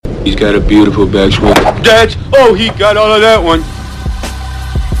He's got a beautiful backswing. He got all of that one.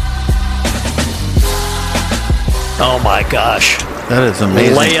 Oh my gosh. That is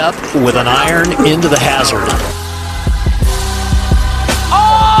amazing. Layup with an iron into the hazard.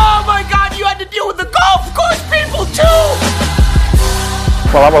 Oh my God, you had to deal with the golf course people too!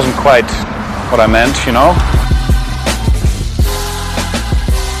 Well, that wasn't quite what I meant, you know.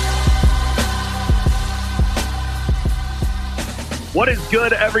 What is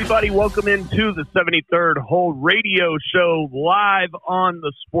good, everybody? Welcome into the 73rd Hole Radio Show live on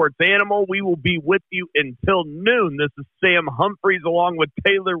the Sports Animal. We will be with you until noon. This is Sam Humphreys along with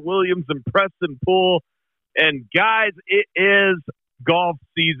Taylor Williams and Preston Poole. And guys, it is golf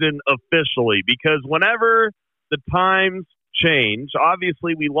season officially, because whenever the times change,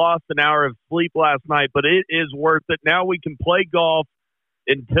 obviously we lost an hour of sleep last night, but it is worth it. Now we can play golf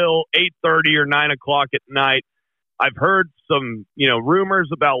until 8:30 or 9 o'clock at night. I've heard some, rumors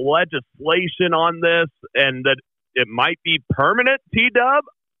about legislation on this and that it might be permanent, T-Dub.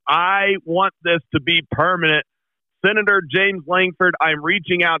 I want this to be permanent. Senator James Langford, I'm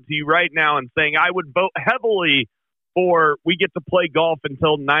reaching out to you right now and saying I would vote heavily for we get to play golf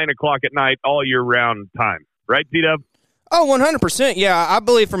until 9 o'clock at night all year round time. Right, T-Dub? Oh, 100%. Yeah, I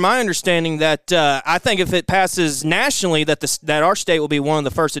believe from my understanding that I think if it passes nationally that our state will be one of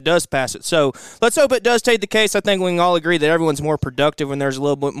the first that does pass it. So let's hope it does take the case. I think we can all agree that everyone's more productive when there's a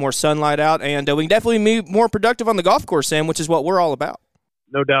little bit more sunlight out, and we can definitely be more productive on the golf course, Sam, which is what we're all about.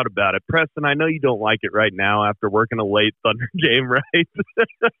 No doubt about it. Preston, I know you don't like it right now after working a late Thunder game, right?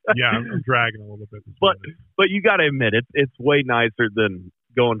 Yeah, I'm dragging a little bit. But you got to admit, it's way nicer than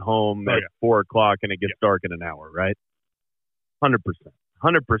going home at 4 o'clock and it gets dark in an hour, right? 100%.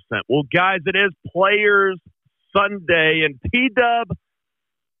 Well, guys, it is Players Sunday, and T-Dub,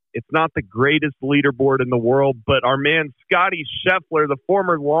 it's not the greatest leaderboard in the world, but our man Scottie Scheffler, the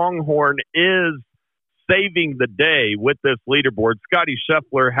former Longhorn, is saving the day with this leaderboard. Scottie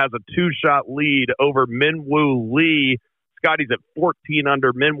Scheffler has a 2-shot lead over Minwoo Lee. Scottie's at 14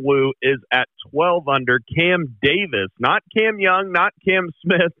 under. Minwoo is at 12 under. Cam Davis, not Cam Young, not Cam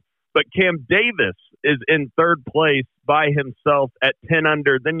Smith, but Cam Davis is in third place by himself at 10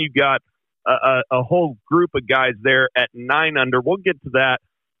 under. Then you got a whole group of guys there at 9 under. We'll get to that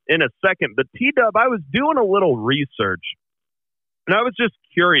in a second. But T-Dub, I was doing a little research, and I was just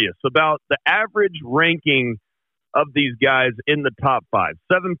curious about the average ranking of these guys in the top 5.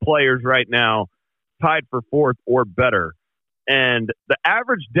 7 players right now tied for 4th or better. And the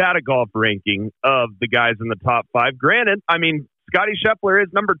average data golf ranking of the guys in the top 5, granted, Scottie Scheffler is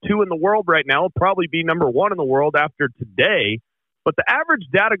number 2 in the world right now. He'll probably be number 1 in the world after today. But the average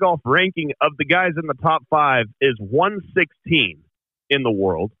data golf ranking of the guys in the top 5 is 116 in the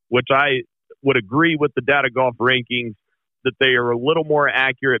world, which I would agree with the data golf rankings that they are a little more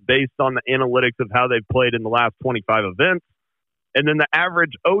accurate based on the analytics of how they've played in the last 25 events. And then the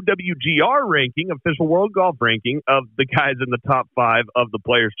average OWGR ranking, official world golf ranking, of the guys in the top 5 of the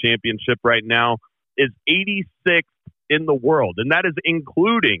Players' Championship right now is 86th in the world, and that is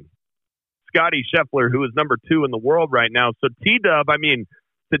including Scottie Scheffler, who is number 2 in the world right now. So T-Dub,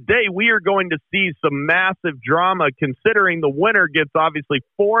 today we are going to see some massive drama, considering the winner gets obviously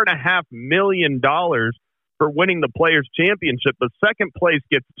 $4.5 million for winning the Players' Championship. The second place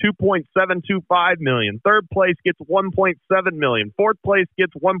gets $2.725 million. Third place gets $1.7 million. Fourth place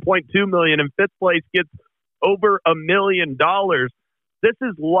gets $1.2 million, and fifth place gets over $1 million. This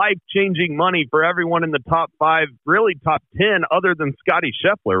is life-changing money for everyone in the top 5, really top 10, other than Scottie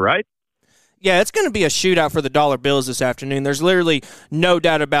Scheffler, right? Yeah, it's going to be a shootout for the dollar bills this afternoon. There's literally no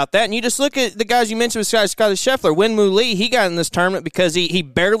doubt about that. And you just look at the guys you mentioned with Scottie Scheffler. Minwoo Lee, he got in this tournament because he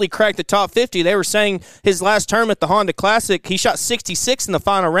barely cracked the top 50. They were saying his last tournament, the Honda Classic, he shot 66 in the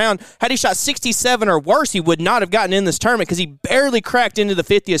final round. Had he shot 67 or worse, he would not have gotten in this tournament because he barely cracked into the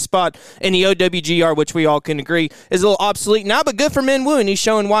 50th spot in the OWGR, which we all can agree is a little obsolete now, but good for Minwoo, and he's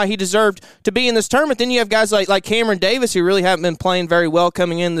showing why he deserved to be in this tournament. Then you have guys like Cameron Davis, who really haven't been playing very well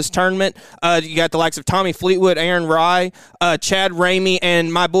coming in this tournament. You got the likes of Tommy Fleetwood, Aaron Rye, Chad Ramey,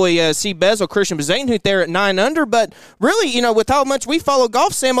 and my boy C. Bezel, Christian Bezainhout there at 9 under. But really, with how much we follow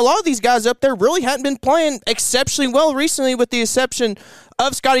golf, Sam, a lot of these guys up there really hadn't been playing exceptionally well recently, with the exception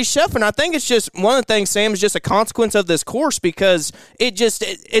of Scottie Scheffler. And I think it's just one of the things, Sam, is just a consequence of this course, because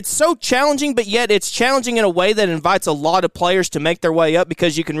it's so challenging, but yet it's challenging in a way that invites a lot of players to make their way up,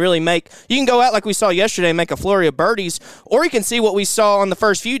 because you can go out like we saw yesterday and make a flurry of birdies, or you can see what we saw on the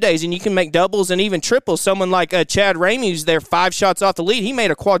first few days and you can make doubles and even triples. Someone like Chad Ramey, who's there 5 shots off the lead, he made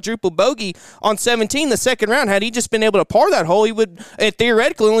a quadruple bogey on 17 the second round. Had he just been able to par that hole, he would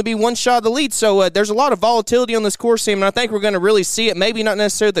theoretically only be 1 shot of the lead. So there's a lot of volatility on this course, Sam, and I think we're going to really see it, maybe not not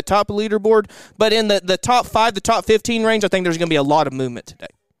necessarily the top of the leaderboard, but in the top 5, the top 15 range, I think there's going to be a lot of movement today.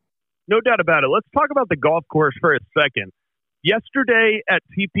 No doubt about it. Let's talk about the golf course for a second. Yesterday at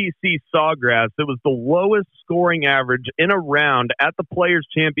TPC Sawgrass, it was the lowest scoring average in a round at the Players'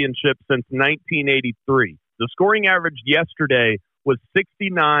 Championship since 1983. The scoring average yesterday was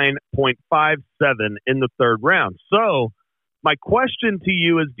 69.57 in the third round. So my question to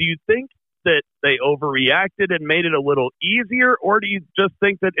you is, do you think that they overreacted and made it a little easier, or do you just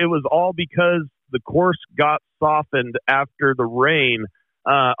think that it was all because the course got softened after the rain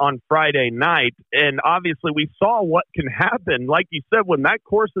on Friday night? And obviously we saw what can happen. Like you said, when that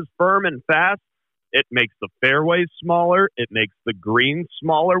course is firm and fast, it makes the fairways smaller. It makes the greens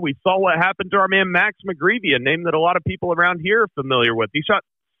smaller. We saw what happened to our man Max McGreevy, a name that a lot of people around here are familiar with. He shot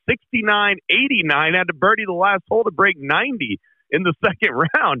 69, 89, had to birdie the last hole to break 90 in the second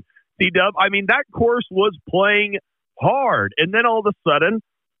round. C-Dub, I mean, that course was playing hard. And then all of a sudden,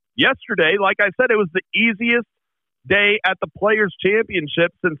 yesterday, like I said, it was the easiest day at the Players'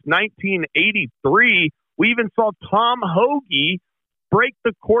 Championship since 1983. We even saw Tom Hoagie break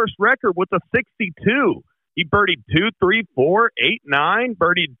the course record with a 62. He birdied 2, 3, 4, 8, 9,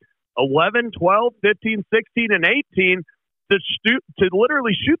 birdied 11, 12, 15, 16, and 18 to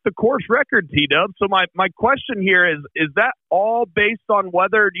literally shoot the course record, T-Dub. So my question here is that all based on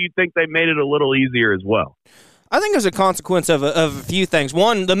weather, or do you think they made it a little easier as well? I think it was a consequence of a few things.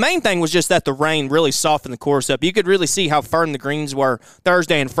 One, the main thing was just that the rain really softened the course up. You could really see how firm the greens were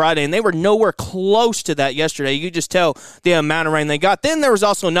Thursday and Friday, and they were nowhere close to that yesterday. You could just tell the amount of rain they got. Then there was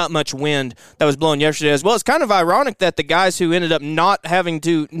also not much wind that was blowing yesterday as well. It's kind of ironic that the guys who ended up not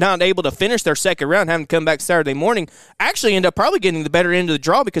able to finish their second round, having to come back Saturday morning, actually end up probably getting the better end of the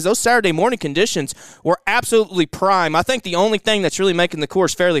draw because those Saturday morning conditions were absolutely prime. I think the only thing that's really making the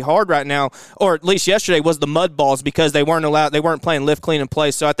course fairly hard right now, or at least yesterday, was the mud balls because they weren't playing lift, clean, and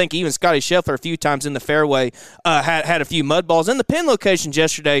play. So I think even Scottie Scheffler a few times in the fairway had a few mud balls. And the pin locations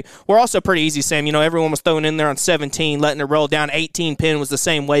yesterday were also pretty easy, Sam. You know, everyone was throwing in there on 17, letting it roll down. 18 pin was the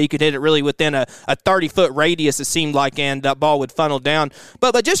same way. You could hit it really within a 30-foot radius, it seemed like, and that ball would funnel down.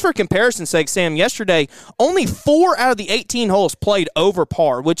 But just for comparison's sake, Sam, yesterday, only 4 out of the 18 holes played over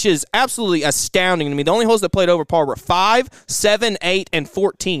par, which is absolutely astounding to me. The only holes that played over par were 5, 7, 8, and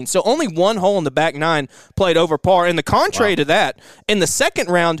 14. So only one hole in the back 9 played over par. And the contrary to that, in the second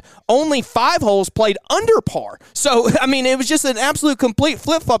round, only 5 holes played under par. So, I mean, it was just an absolute complete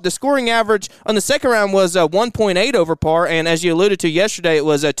flip-flop. The scoring average on the second round was 1.8 over par, and as you alluded to yesterday, it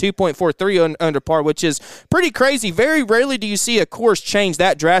was 2.43 under par, which is pretty crazy. Very rarely do you see a course change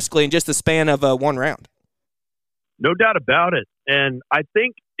that drastically in just the span of one round. No doubt about it. And I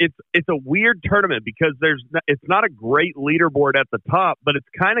think it's a weird tournament because it's not a great leaderboard at the top, but it's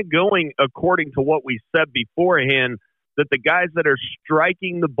kind of going according to what we said beforehand, that the guys that are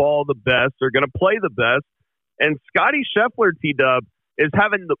striking the ball the best are going to play the best. And Scottie Scheffler, T-Dub, is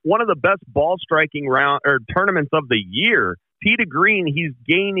having one of the best ball striking tournaments of the year. Tee to green, he's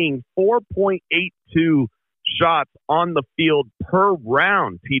gaining 4.82 shots on the field per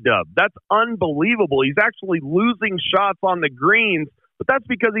round, T-Dub. That's unbelievable. He's actually losing shots on the greens, but that's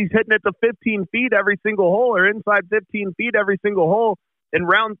because he's hitting it to 15 feet every single hole, or inside 15 feet every single hole. In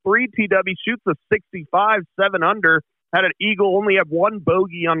round 3, T-Dub, he shoots a 65, 7 under, had an eagle, only have 1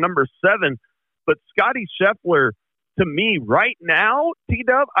 bogey on number 7. But Scottie Scheffler, to me, right now,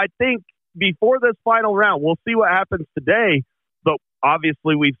 T-Dub, I think before this final round, we'll see what happens today. But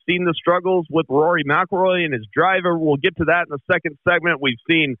obviously, we've seen the struggles with Rory McIlroy and his driver. We'll get to that in the second segment. We've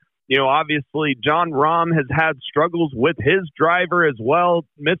seen, obviously, Jon Rahm has had struggles with his driver as well,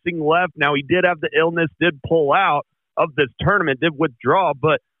 missing left. Now, he did have the illness, did pull out of this tournament, did withdraw.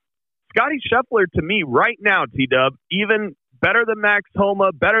 But Scottie Scheffler, to me, right now, T-Dub, even better than Max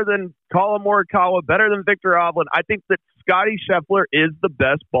Homa, better than Collin Morikawa, better than Victor Hovland. I think that Scottie Scheffler is the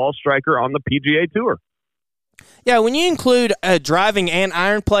best ball striker on the PGA Tour. Yeah, when you include driving and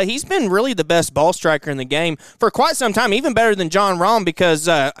iron play, he's been really the best ball striker in the game for quite some time, even better than Jon Rahm, because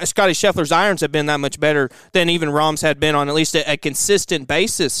Scottie Scheffler's irons have been that much better than even Rahm's had been on at least a consistent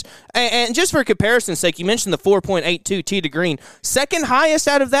basis. And just for comparison's sake, you mentioned the 4.82 tee to green. Second highest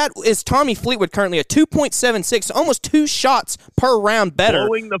out of that is Tommy Fleetwood, currently at 2.76, almost 2 shots per round better.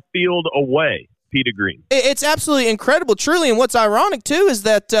 Blowing the field away. tee to green. It's absolutely incredible, truly. And what's ironic, too, is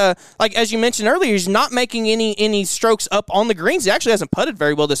that, like as you mentioned earlier, he's not making any strokes up on the greens. He actually hasn't putted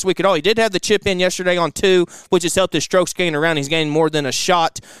very well this week at all. He did have the chip in yesterday on 2, which has helped his strokes gain around. He's gaining more than a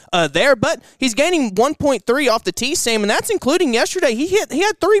shot there, but he's gaining 1.3 off the tee, Sam, and that's including yesterday. He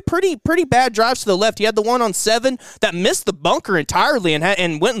had 3 pretty bad drives to the left. He had the one on 7 that missed the bunker entirely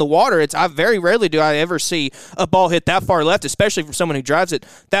and went in the water. I very rarely do I ever see a ball hit that far left, especially from someone who drives it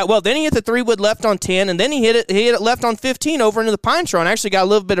that well. Then he hit the 3-wood left on 10, and then he hit it left on 15 over into the pine straw and actually got a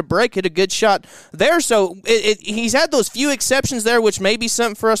little bit of break, hit a good shot there. So he's had those few exceptions there, which may be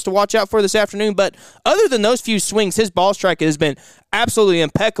something for us to watch out for this afternoon. But other than those few swings, his ball strike has been absolutely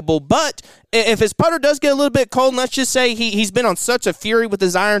impeccable. But if his putter does get a little bit cold, and let's just say he's been on such a fury with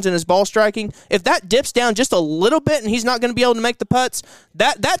his irons and his ball striking, if that dips down just a little bit and he's not going to be able to make the putts,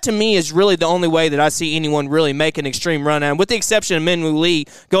 that to me is really the only way that I see anyone really make an extreme run at him, with the exception of Min Woo Lee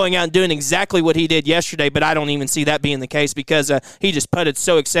going out and doing exactly what he did yesterday. But I don't even see that being the case because he just putted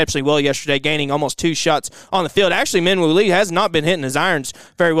so exceptionally well yesterday, gaining almost 2 shots on the field. Actually, Min Woo Lee has not been hitting his irons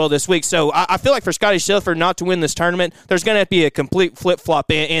very well this week. So I feel like for Scottie Scheffler not to win this tournament, there's going to be a complete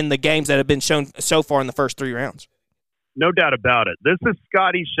flip-flop in the games that have been shown so far in the first 3 rounds. No doubt about it. This is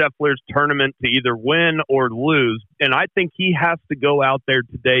Scottie Scheffler's tournament to either win or lose, and I think he has to go out there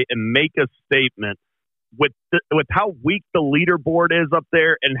today and make a statement with how weak the leaderboard is up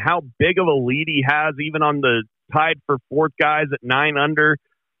there and how big of a lead he has, even on the tied for 4th guys at 9 under.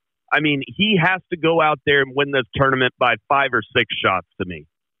 I mean, he has to go out there and win this tournament by 5 or 6 shots to me.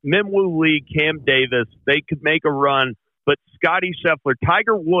 Min Woo Lee, Cam Davis, they could make a run, but Scottie Scheffler,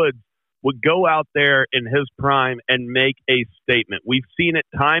 Tiger Woods would go out there in his prime and make a statement. We've seen it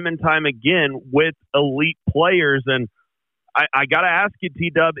time and time again with elite players, and I got to ask you,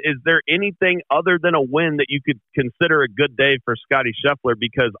 T-Dub, is there anything other than a win that you could consider a good day for Scottie Scheffler?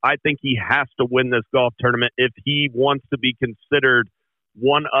 Because I think he has to win this golf tournament if he wants to be considered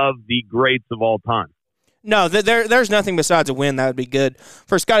one of the greats of all time. No, there's nothing besides a win that would be good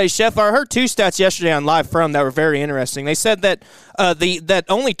for Scottie Scheffler. I heard 2 stats yesterday on Live From that were very interesting. They said that that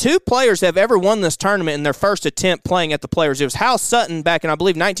only 2 players have ever won this tournament in their first attempt playing at the Players. It was Hal Sutton back in, I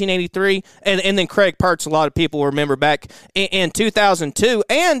believe, 1983, and then Craig Pertz, a lot of people remember, back in 2002.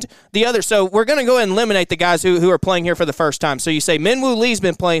 And the other, so we're going to go ahead and eliminate the guys who are playing here for the first time. So you say Min Woo Lee's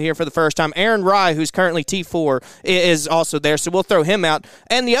been playing here for the first time. Aaron Rai, who's currently T4, is also there, so we'll throw him out.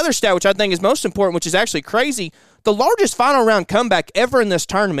 And the other stat, which I think is most important, which is actually crazy, the largest final round comeback ever in this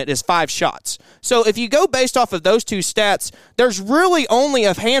tournament is 5 shots. So if you go based off of those 2 stats, there's really only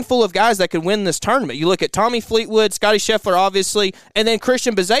a handful of guys that could win this tournament. You look at Tommy Fleetwood, Scottie Scheffler, obviously, and then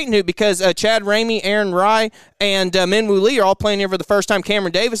Christian Bezuidenhout, because Chad Ramey, Aaron Rai, and Min Woo Lee are all playing here for the first time.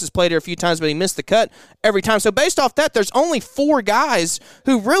 Cameron Davis has played here a few times, but he missed the cut every time. So based off that, there's only 4 guys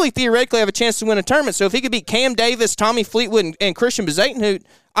who really theoretically have a chance to win a tournament. So if he could beat Cam Davis, Tommy Fleetwood, and Christian Bezuidenhout,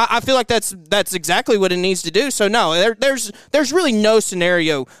 I feel like that's exactly what it needs to do. So no, there's really no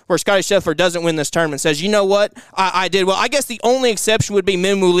scenario where Scottie Scheffler doesn't win this tournament and says, you know what, I did well. I guess the only exception would be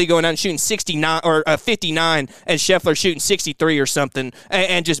Min Woo Lee going out and shooting 69 or 59, and Scheffler shooting 63 or something,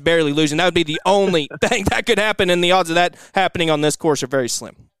 and just barely losing. That would be the only thing that could happen, and the odds of that happening on this course are very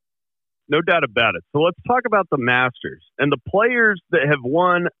slim. No doubt about it. So let's talk about the Masters. And the players that have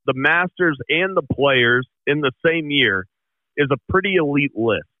won the Masters and the Players in the same year is a pretty elite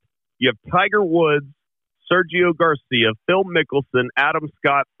list. You have Tiger Woods, Sergio Garcia, Phil Mickelson, Adam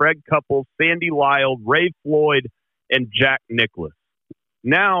Scott, Fred Couples, Sandy Lyle, Ray Floyd, and Jack Nicklaus.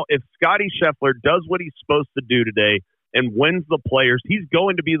 Now, if Scottie Scheffler does what he's supposed to do today and wins the Players, he's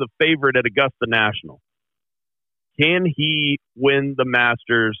going to be the favorite at Augusta National. Can he win the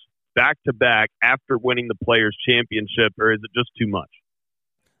Masters back-to-back after winning the Players Championship, or is it just too much?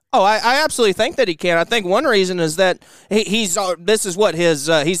 Oh, I absolutely think that he can. I think one reason is that he's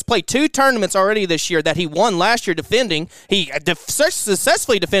played 2 tournaments already this year that he won last year defending. He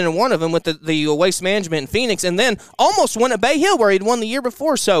successfully defended one of them with the Waste Management in Phoenix, and then almost won at Bay Hill where he'd won the year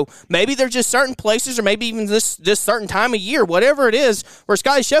before. So maybe there's just certain places, or maybe even this certain time of year, whatever it is, where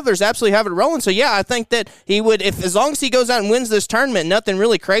Scottie Scheffler's absolutely have it rolling. So yeah, I think that he would, as long as he goes out and wins this tournament, nothing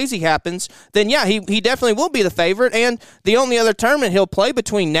really crazy happens, then yeah, he definitely will be the favorite. And the only other tournament he'll play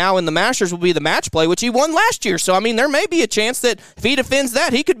between now and the Masters will be the match play, which he won last year. So, I mean, there may be a chance that if he defends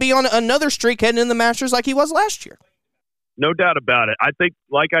that, he could be on another streak heading in the Masters like he was last year. No doubt about it. I think,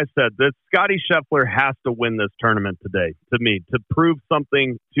 like I said, that Scottie Scheffler has to win this tournament today, to me, to prove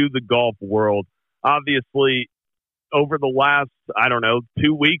something to the golf world. Obviously, over the last,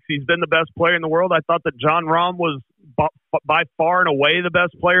 2 weeks, he's been the best player in the world. I thought that Jon Rahm was by far and away the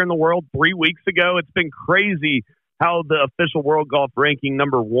best player in the world 3 weeks ago. It's been crazy how the official World Golf Ranking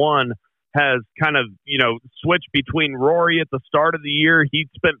 #1 has kind of, switched between Rory at the start of the year. He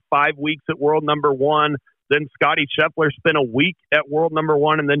spent 5 weeks at world number 1. Then Scottie Scheffler spent a week at world number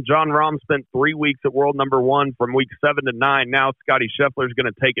 1. And then Jon Rahm spent 3 weeks at world number 1 from week 7 to 9. Now Scottie Scheffler is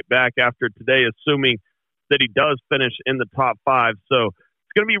going to take it back after today, assuming that he does finish in the top 5. So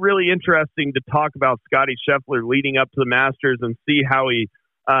it's going to be really interesting to talk about Scottie Scheffler leading up to the Masters and see how he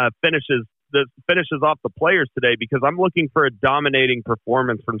finishes off the Players today, because I'm looking for a dominating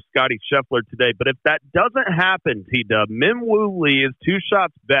performance from Scottie Scheffler today. But if that doesn't happen, T-Dub, Min Woo Lee is 2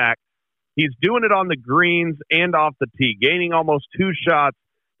 shots back. He's doing it on the greens and off the tee, gaining almost 2 shots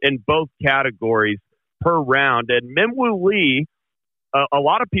in both categories per round. And Min Woo Lee, a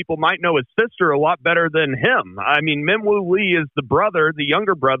lot of people might know his sister a lot better than him. I mean, Min Woo Lee is the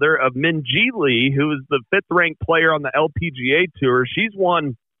younger brother of Min Ji Lee, who is the 5th-ranked player on the LPGA Tour. She's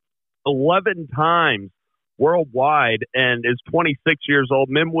won 11 times worldwide and is 26 years old.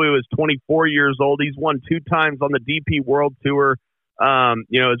 Min Woo is 24 years old. He's won 2 times on the DP World Tour.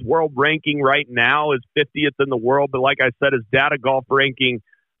 His world ranking right now is 50th in the world, but like I said, his data golf ranking,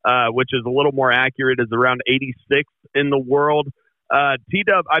 which is a little more accurate, is around 86th in the world.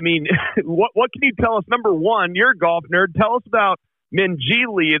 T-Dub, I mean, what can you tell us? Number one, you're a golf nerd. Tell us about Min Ji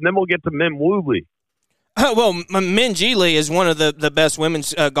Lee, and then we'll get to Min Woo Lee. Well, Min Ji Lee is one of the best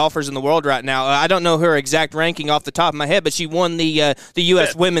women's golfers in the world right now. I don't know her exact ranking off the top of my head, but she won the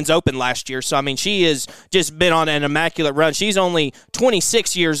U.S. Women's Open last year. So, I mean, she has just been on an immaculate run. She's only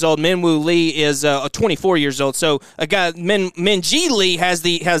 26 years old. Min Woo Lee is 24 years old. So, Min Ji Lee has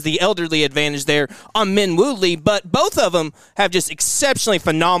the elderly advantage there on Min Woo Lee, but both of them have just exceptionally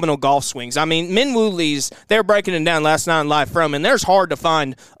phenomenal golf swings. I mean, Min Woo Lee's, they're breaking it down last night on Live From, and there's hard to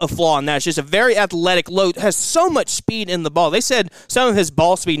find a flaw in that. It's just a very athletic, has so much speed in the ball. They said some of his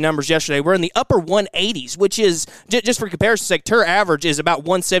ball speed numbers yesterday were in the upper 180s, which is, just for comparison's sake, her average is about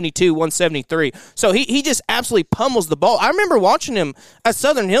 172, 173. So he just absolutely pummels the ball. I remember watching him at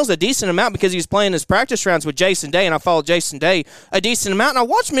Southern Hills a decent amount because he was playing his practice rounds with Jason Day, and I followed Jason Day a decent amount. And I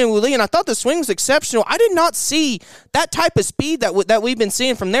watched Min Woo Lee, and I thought the swing was exceptional. I did not see that type of speed that we've been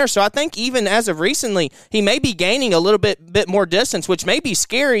seeing from there. So I think even as of recently, he may be gaining a little bit more distance, which may be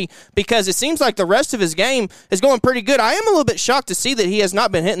scary because it seems like the rest of his game is going pretty good. I am a little bit shocked to see that he has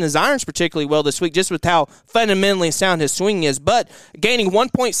not been hitting his irons particularly well this week, just with how fundamentally sound his swing is. But gaining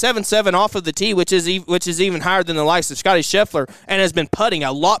 1.77 off of the tee, which is even higher than the likes of Scottie Scheffler, and has been putting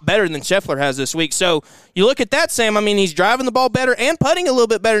a lot better than Scheffler has this week. So you look at that, Sam. I mean, he's driving the ball better and putting a little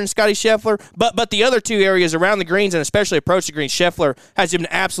bit better than Scottie Scheffler. But the other two areas around the greens and especially approach the greens, Scheffler has been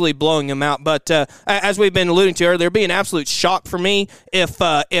absolutely blowing him out. But as we've been alluding to earlier, it'd be an absolute shock for me if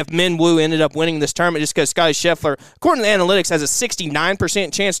Min Woo ended up winning this tournament, just because Scottie Scheffler, according to the analytics, has a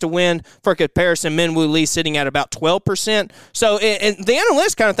 69% chance to win. For comparison, Min Woo Lee sitting at about 12%. So and the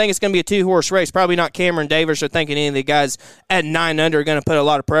analysts kind of think it's going to be a 2-horse race. Probably not Cameron Davis or thinking any of the guys at 9 under are going to put a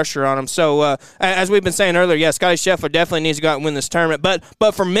lot of pressure on him. So as we've been saying earlier, yeah, Scottie Scheffler definitely needs to go out and win this tournament.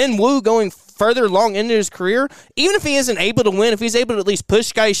 But for Min Woo going further along into his career, even if he isn't able to win, if he's able to at least push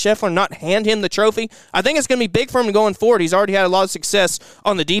Scottie Scheffler and not hand him the trophy, I think it's going to be big for him going forward. He's already had a lot of success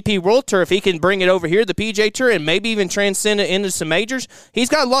on the DP World Tour. If he can bring it over here, the PGA Tour, and maybe even transcend it into some majors, he's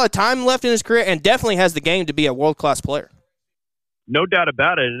got a lot of time left in his career and definitely has the game to be a world-class player. No doubt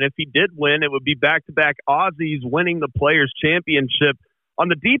about it. And if he did win, it would be back-to-back Aussies winning the Players' Championship. On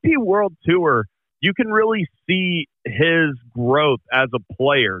the DP World Tour, you can really see his growth as a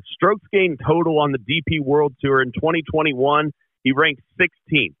player. Strokes gained total on the DP World Tour in 2021, he ranked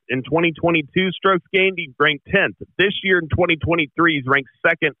 16th. In 2022, strokes gained, he ranked 10th. This year in 2023, he's ranked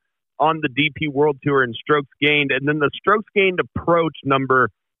 2nd on the DP World Tour in strokes gained. And then the strokes gained approach number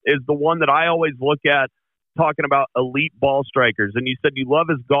is the one that I always look at talking about elite ball strikers. And you said you love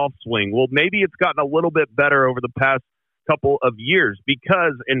his golf swing. Well, maybe it's gotten a little bit better over the past couple of years,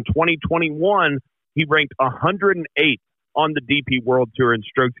 because in 2021, he ranked 108th on the DP World Tour in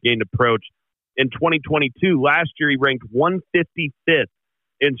strokes gained approach. In 2022, last year, he ranked 155th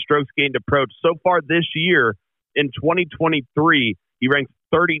in strokes gained approach. So far this year, in 2023, he ranks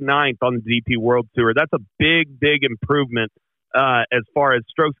 39th on the DP World Tour. That's a big, big improvement as far as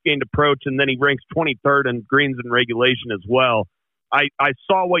strokes gained approach. And then he ranks 23rd in greens and regulation as well. I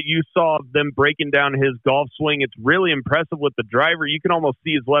saw what you saw of them breaking down his golf swing. It's really impressive with the driver. You can almost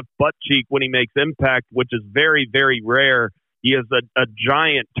see his left butt cheek when he makes impact, which is very, very rare. He has a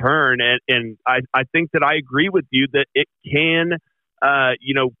giant turn, and I think that I agree with you that it can,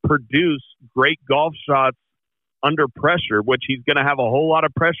 produce great golf shots under pressure, which he's going to have a whole lot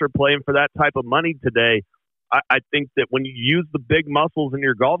of pressure playing for that type of money today. I think that when you use the big muscles in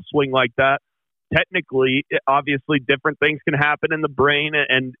your golf swing like that, technically, obviously, different things can happen in the brain,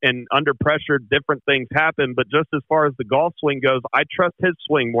 and under pressure, different things happen. But just as far as the golf swing goes, I trust his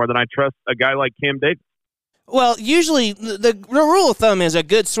swing more than I trust a guy like Cam Davis. Well, usually the rule of thumb is a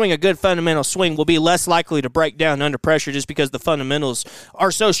good swing, a good fundamental swing will be less likely to break down under pressure just because the fundamentals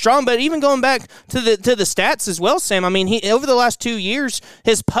are so strong. But even going back to the stats as well, Sam, I mean, he over the last 2 years,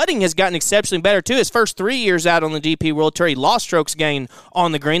 his putting has gotten exceptionally better too. His first 3 years out on the DP World Tour, he lost strokes gained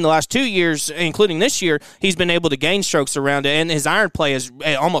on the green. The last 2 years, including this year, he's been able to gain strokes around it, and his iron play has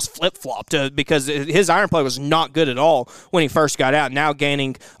almost flip-flopped because his iron play was not good at all when he first got out, now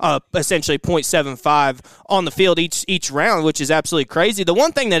gaining essentially 0.75 on the field each round, which is absolutely crazy. The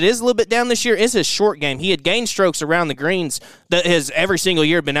one thing that is a little bit down this year is his short game. He had gained strokes around the greens that has every single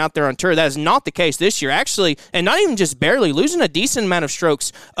year been out there on tour. That is not the case this year, actually, and not even just barely, losing a decent amount of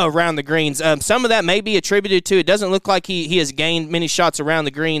strokes around the greens. Some of that may be attributed to it doesn't look like he has gained many shots around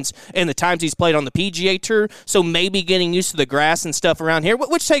the greens in the times he's played on the PGA Tour, so maybe getting used to the grass and stuff around here,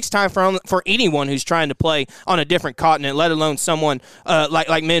 which takes time for anyone who's trying to play on a different continent, let alone someone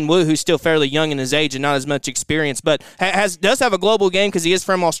like Min Woo, who's still fairly young in his age and not as much experience, but does have a global game because he is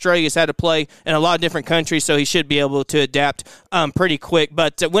from Australia. He's had to play in a lot of different countries, so he should be able to adapt pretty quick.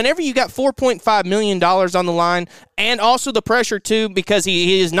 But whenever you got $4.5 million on the line, and also the pressure too, because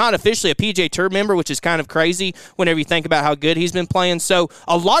he is not officially a PGA Tour member, which is kind of crazy whenever you think about how good he's been playing. So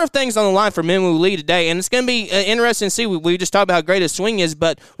a lot of things on the line for Min Woo Lee today, and it's going to be interesting to see. We just talked about how great his swing is,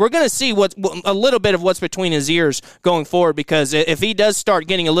 but we're going to see a little bit of what's between his ears going forward, because if he does start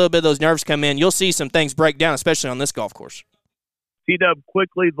getting a little bit of those nerves come in, you'll see some things break down, especially on this golf course. T-Dub,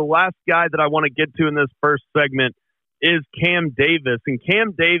 quickly, the last guy that I want to get to in this first segment is Cam Davis. And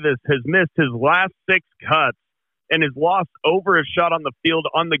Cam Davis has missed his last 6 cuts and has lost over a shot on the field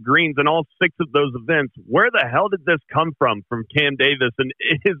on the greens in all 6 of those events. Where the hell did this come from Cam Davis? And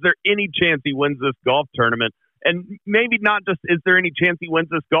is there any chance he wins this golf tournament? And maybe not just is there any chance he wins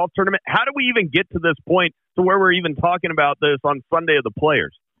this golf tournament? How do we even get to this point to where we're even talking about this on Sunday of the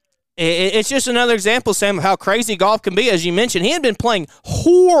Players? It's just another example, Sam, of how crazy golf can be. As you mentioned, he had been playing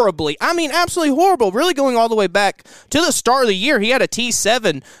horribly. I mean, absolutely horrible, really going all the way back to the start of the year. He had a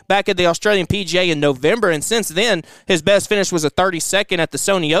T7 back at the Australian PGA in November, and since then, his best finish was a 32nd at the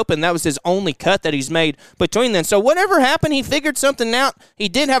Sony Open. That was his only cut that he's made between then. So whatever happened, he figured something out. He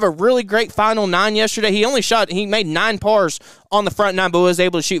did have a really great final 9 yesterday. He made 9 pars on the front 9, but was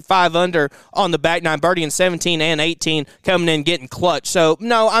able to shoot 5 under on the back 9, birdie in 17 and 18, coming in getting clutch. So,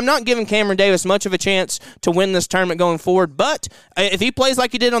 no, I'm not giving Cameron Davis much of a chance to win this tournament going forward, but if he plays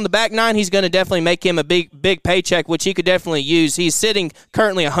like he did on the back 9, he's going to definitely make him a big paycheck, which he could definitely use. He's sitting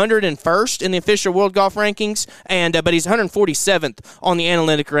currently 101st in the official World Golf Rankings, but he's 147th on the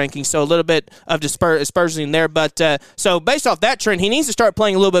analytic rankings, so a little bit of dispersion there. But so based off that trend, he needs to start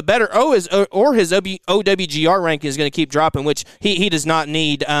playing a little bit better, or his OWGR ranking is going to keep dropping, which he does not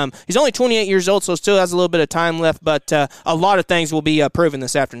need. He's only 28 years old, so still has a little bit of time left, but a lot of things will be proven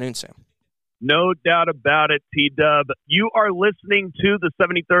this afternoon, Sam. No doubt about it, T-Dub. You are listening to the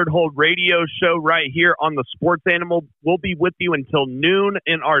 73rd Hole Radio Show right here on the Sports Animal. We'll be with you until noon.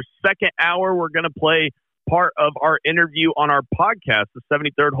 In our second hour, we're going to play part of our interview on our podcast, the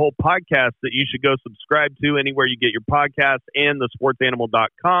 73rd Hole Podcast, that you should go subscribe to anywhere you get your podcasts and the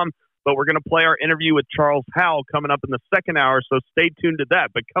sportsanimal.com. But we're going to play our interview with Charles Howell coming up in the second hour, so stay tuned to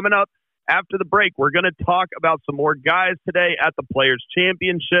that. But coming up after the break, we're going to talk about some more guys today at the Players'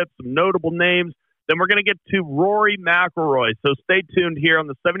 Championship, some notable names. Then we're going to get to Rory McIlroy. So stay tuned here on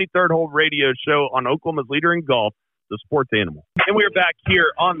the 73rd Hole Radio Show on Oklahoma's leader in golf, the Sports Animal. And we're back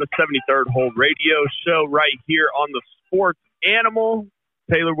here on the 73rd Hole Radio Show right here on the Sports Animal.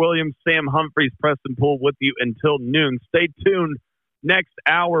 Taylor Williams, Sam Humphreys, Preston Poole with you until noon. Stay tuned. Next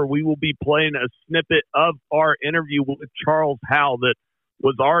hour, we will be playing a snippet of our interview with Charles Howell that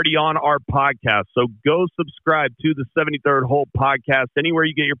was already on our podcast. So go subscribe to the 73rd Hole Podcast, anywhere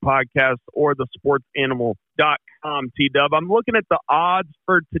you get your podcasts, or the sportsanimal.com, T-Dub. I'm looking at the odds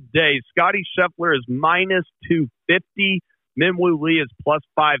for today. Scottie Scheffler is minus 250. Min Woo Lee is plus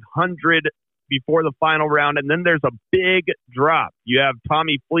 500 before the final round. And then there's a big drop. You have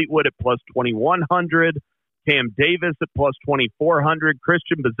Tommy Fleetwood at plus 2,100. Cam Davis at plus 2,400.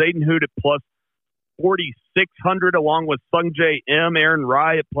 Christian Bezadenhout at plus 4,600, along with Sungjae M, Aaron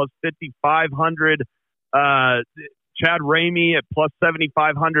Rai at plus 5,500, Chad Ramey at plus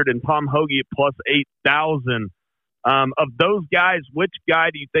 7,500, and Tom Hoagie at plus 8,000. Of those guys, which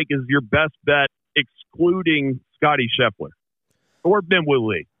guy do you think is your best bet, excluding Scottie Scheffler or Ben Woo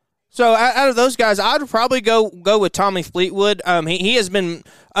Lee? So out of those guys, I would probably go with Tommy Fleetwood. He has been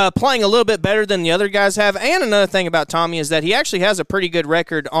playing a little bit better than the other guys have. And another thing about Tommy is that he actually has a pretty good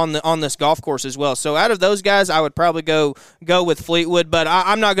record on this golf course as well. So out of those guys, I would probably go with Fleetwood. But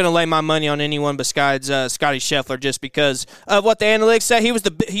I'm not going to lay my money on anyone besides Scottie Scheffler just because of what the analytics say. He was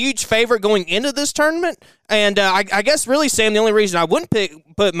the huge favorite going into this tournament. And I guess really, Sam, the only reason I wouldn't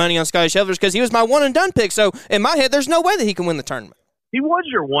put money on Scottie Scheffler is because he was my one-and-done pick. So in my head, there's no way that he can win the tournament. He was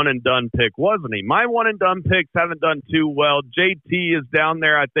your one-and-done pick, wasn't he? My one-and-done picks haven't done too well. JT is down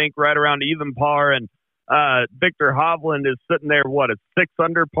there, I think, right around even par, and Victor Hovland is sitting there, a 6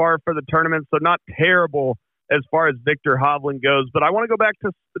 under par for the tournament, so not terrible as far as Victor Hovland goes. But I want to go back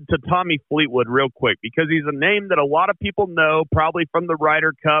to Tommy Fleetwood real quick because he's a name that a lot of people know, probably from the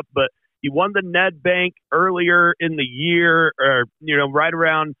Ryder Cup, but he won the Ned Bank earlier in the year, or right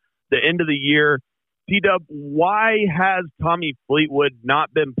around the end of the year. T-Dub, why has Tommy Fleetwood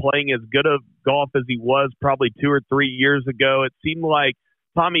not been playing as good of golf as he was probably 2 or 3 years ago? It seemed like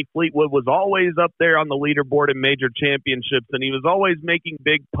Tommy Fleetwood was always up there on the leaderboard in major championships, and he was always making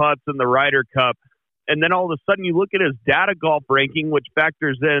big putts in the Ryder Cup. And then all of a sudden you look at his data golf ranking, which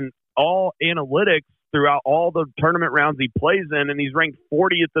factors in all analytics throughout all the tournament rounds he plays in, and he's ranked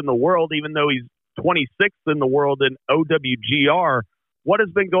 40th in the world, even though he's 26th in the world in OWGR. What has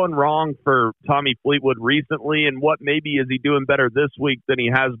been going wrong for Tommy Fleetwood recently, and what maybe is he doing better this week than he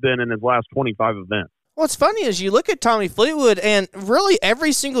has been in his last 25 events? What's funny is you look at Tommy Fleetwood, and really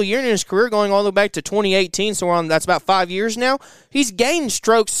every single year in his career, going all the way back to 2018, so that's about 5 years now, he's gained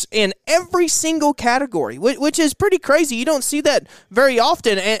strokes in every single category, which is pretty crazy. You don't see that very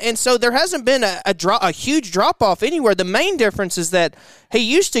often, and so there hasn't been a huge drop-off anywhere. The main difference is that he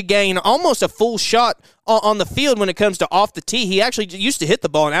used to gain almost a full shot on the field when it comes to off the tee. He actually used to hit the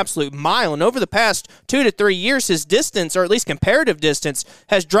ball an absolute mile, and over the past 2 to 3 years, his distance, or at least comparative distance,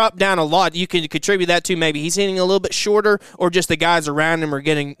 has dropped down a lot. You can contribute that to maybe he's hitting a little bit shorter, or just the guys around him are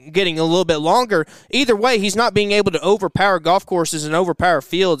getting a little bit longer. Either way, he's not being able to overpower golf courses and overpower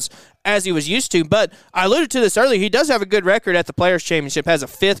fields as he was used to. But I alluded to this earlier, he does have a good record at the Players' Championship, has a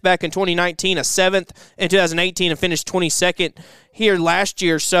 5th back in 2019, a 7th in 2018, and finished 22nd here last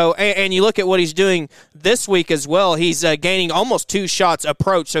year. So, and you look at what he's doing this week as well. He's gaining almost 2 shots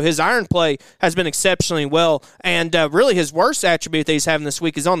approach. So his iron play has been exceptionally well. And really his worst attribute that he's having this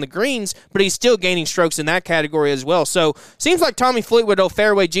week is on the greens, but he's still gaining strokes in that category as well. So seems like Tommy Fleetwood,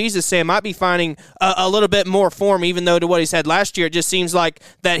 fairway Jesus, Sam, might be finding a little bit more form, even though to what he's had last year, it just seems like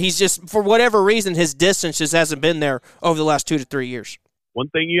that he's just, for whatever reason, his distance just hasn't been there over the last 2 to 3 years. One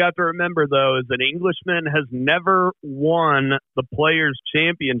thing you have to remember, though, is an Englishman has never won the Players'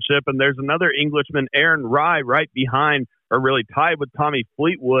 Championship, and there's another Englishman, Aaron Rai, right behind, or really tied with Tommy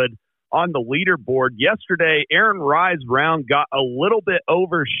Fleetwood on the leaderboard. Yesterday, Aaron Rai's round got a little bit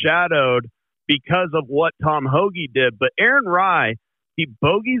overshadowed because of what Tom Hoge did, but Aaron Rai, he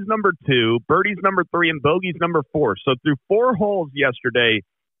bogeys number 2, birdies number 3, and bogeys number 4. So through 4 holes yesterday,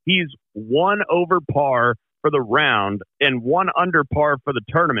 he's 1 over par for the round and 1 under par for the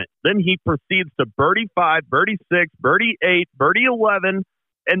tournament. Then he proceeds to birdie 5, birdie 6, birdie 8, birdie 11,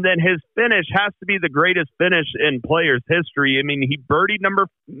 and then his finish has to be the greatest finish in Players' history. I mean, he birdied number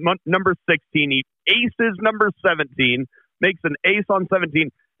 16, he aces number 17, makes an ace on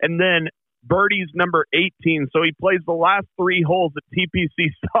 17, and then birdies number 18. So he plays the last 3 holes at TPC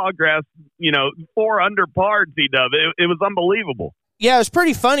Sawgrass, 4 under par, T-Dub. It was unbelievable. Yeah, it was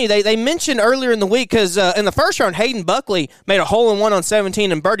pretty funny. They mentioned earlier in the week, because in the first round, Hayden Buckley made a hole-in-one on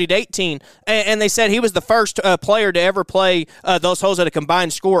 17 and birdied 18, and they said he was the first player to ever play those holes at a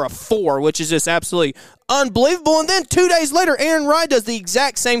combined score of 4, which is just absolutely unbelievable. And then 2 days later, Aaron Rai does the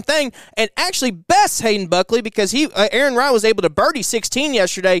exact same thing and actually bests Hayden Buckley, because Aaron Rai was able to birdie 16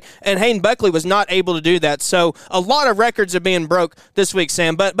 yesterday, and Hayden Buckley was not able to do that. So a lot of records are being broke this week,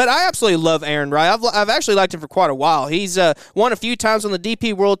 Sam. But I absolutely love Aaron Rai. I've actually liked him for quite a while. He's won a few times on the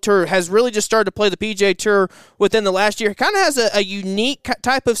DP World Tour, has really just started to play the PGA Tour within the last year. Kind of has a unique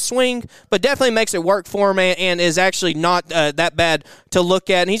type of swing, but definitely makes it work for him, and is actually not that bad to look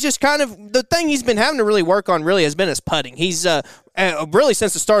at. And he's just kind of, the thing he's been having to really work on really has been his putting. He's really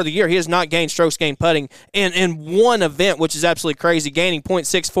since the start of the year, he has not gained strokes gained putting in one event, which is absolutely crazy, gaining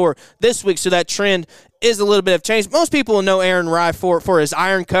 .64 this week. So that trend is a little bit of change. Most people will know Aaron Rye for his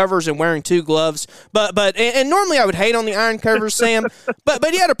iron covers and wearing 2 gloves. But normally I would hate on the iron covers, Sam. But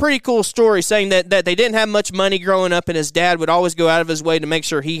he had a pretty cool story saying that they didn't have much money growing up, and his dad would always go out of his way to make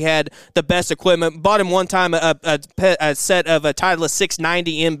sure he had the best equipment. Bought him one time a set of a Titleist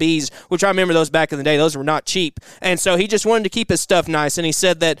 690 MBs, which I remember those back in the day. Those were not cheap. And so he just wanted to keep his stuff nice. And he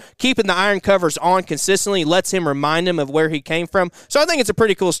said that keeping the iron covers on consistently lets him remind him of where he came from. So I think it's a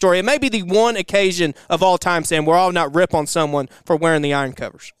pretty cool story. It may be the one occasion of all time, Sam, where I'll not rip on someone for wearing the iron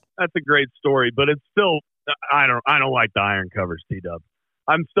covers. That's a great story, but it's still I don't like the iron covers, T-Dub.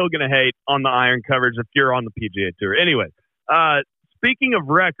 I'm still going to hate on the iron covers if you're on the PGA Tour. Anyway, speaking of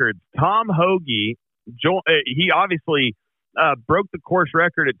records, Tom Hoge, he obviously broke the course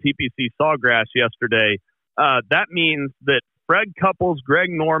record at TPC Sawgrass yesterday. That means that Fred Couples, Greg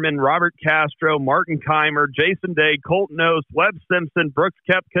Norman, Robert Castro, Martin Keimer, Jason Day, Colton Oast, Webb Simpson, Brooks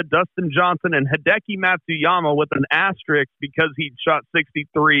Koepka, Dustin Johnson, and Hideki Matsuyama with an asterisk because he shot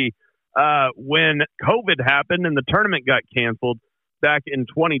 63 when COVID happened and the tournament got canceled back in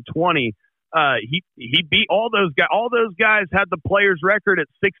 2020. He beat all those guys. All those guys had the players' record at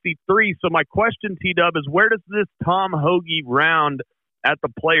 63. So my question, T-Dub, is where does this Tom Hoge round at the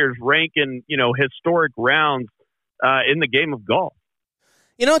players rank in, historic rounds in the game of golf?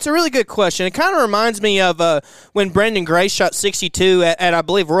 It's a really good question. It kind of reminds me of when Brendan Grace shot 62 at I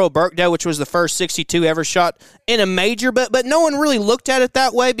believe, Royal Birkdale, which was the first 62 ever shot in a major, but no one really looked at it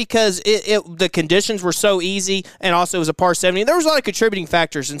that way because the conditions were so easy, and also it was a par 70. There was a lot of contributing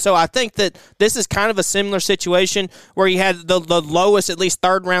factors, and so I think that this is kind of a similar situation where you had the lowest, at least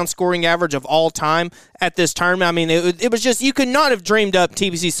third-round scoring average of all time at this tournament. I mean, it was just, you could not have dreamed up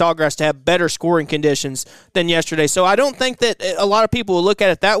TPC Sawgrass to have better scoring conditions than yesterday. So I don't think that a lot of people will look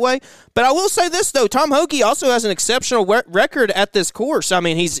at it that way. But I will say this, though. Tom Hoge also has an exceptional record at this course. I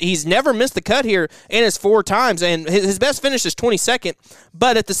mean, he's never missed the cut here in his 4 times, and his best finish is 22nd.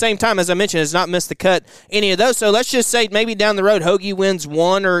 But at the same time, as I mentioned, has not missed the cut any of those. So let's just say maybe down the road, Hoge wins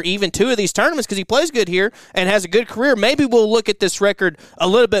 1 or even 2 of these tournaments because he plays good here and has a good career. Maybe we'll look at this record a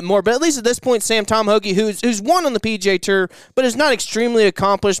little bit more. But at least at this point, Sam, Tom Hoge, who's won on the PGA Tour, but is not extremely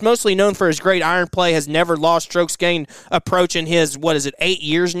accomplished, mostly known for his great iron play, has never lost strokes gained approach in his, 8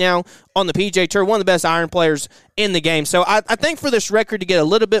 years now on the PGA Tour, one of the best iron players in the game. So I think for this record to get a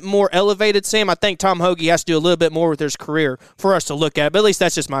little bit more elevated, Sam, I think Tom Hoge has to do a little bit more with his career for us to look at. But at least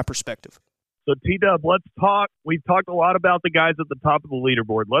that's just my perspective. So, T-Dub, let's talk. We've talked a lot about the guys at the top of the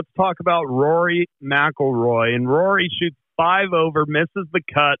leaderboard. Let's talk about Rory McIlroy. And Rory shoots 5 over, misses the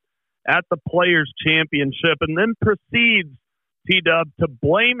cut at the Players' Championship, and then proceeds, T-Dub, to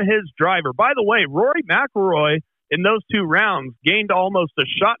blame his driver. By the way, Rory McIlroy, in those 2 rounds, gained almost a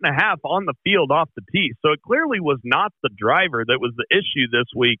shot and a half on the field off the tee. So it clearly was not the driver that was the issue this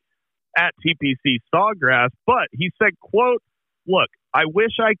week at TPC Sawgrass. But he said, quote, "Look, I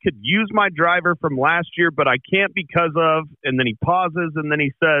wish I could use my driver from last year, but I can't because of," and then he pauses, and then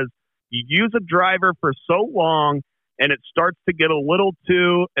he says, "You use a driver for so long, and it starts to get a little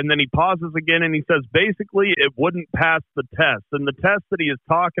too," and then he pauses again, and he says, basically, it wouldn't pass the test. And the test that he is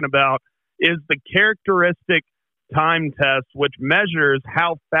talking about is the characteristic time test, which measures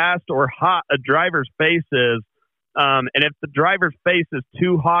how fast or hot a driver's face is. And if the driver's face is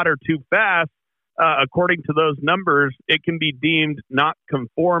too hot or too fast, according to those numbers, it can be deemed not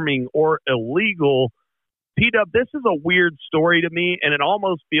conforming or illegal. T-Dub, this is a weird story to me, and it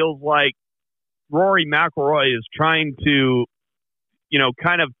almost feels like Rory McIlroy is trying to,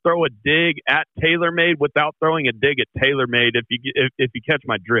 kind of throw a dig at TaylorMade without throwing a dig at TaylorMade, if you catch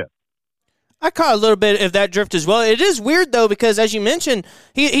my drift. I caught a little bit of that drift as well. It is weird, though, because as you mentioned,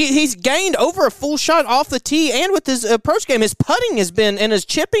 he's gained over a full shot off the tee, and with his approach game, his putting has been, and his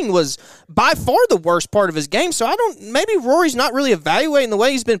chipping was by far the worst part of his game. So maybe Rory's not really evaluating the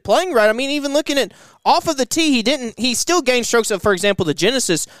way he's been playing right. I mean, even looking at off of the tee, he still gained strokes of, for example, the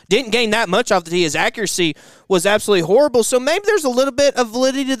Genesis didn't gain that much off the tee. His accuracy was absolutely horrible. So maybe there's a little bit of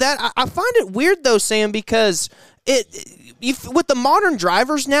validity to that. I find it weird, though, Sam, because with the modern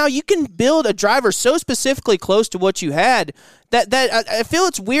drivers now, you can build a driver so specifically close to what you had that I feel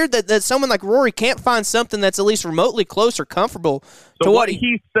it's weird that someone like Rory can't find something that's at least remotely close or comfortable to what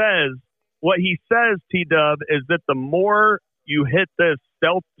he says. What he says, T-Dub, is that the more you hit this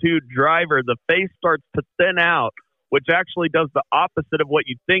Stealth 2 driver, the face starts to thin out, which actually does the opposite of what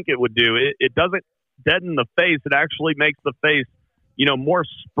you think it would do. It doesn't deaden the face. It actually makes the face, more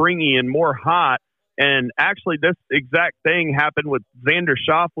springy and more hot. And actually, this exact thing happened with Xander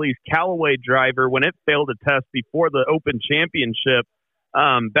Schauffele's Callaway driver when it failed a test before the Open Championship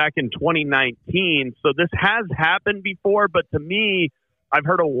back in 2019. So this has happened before, but to me, I've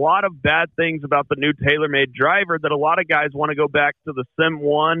heard a lot of bad things about the new TaylorMade driver, that a lot of guys want to go back to the Sim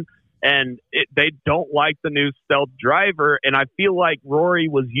 1, and they don't like the new Stealth driver. And I feel like Rory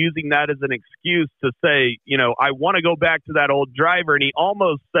was using that as an excuse to say, I want to go back to that old driver. And he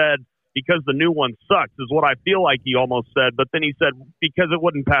almost said, because the new one sucks, is what I feel like he almost said. But then he said, because it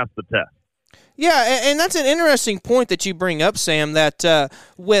wouldn't pass the test. Yeah, and that's an interesting point that you bring up, Sam, that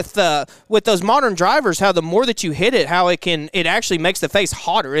with those modern drivers, how the more that you hit it, how it actually makes the face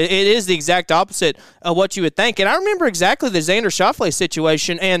hotter. It is the exact opposite of what you would think. And I remember exactly the Xander Schauffele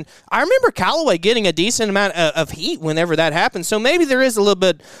situation, and I remember Callaway getting a decent amount of heat whenever that happened. So maybe there is a little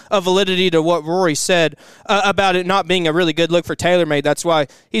bit of validity to what Rory said about it not being a really good look for TaylorMade. That's why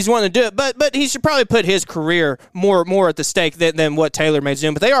he's wanting to do it. But he should probably put his career more at the stake than what TaylorMade's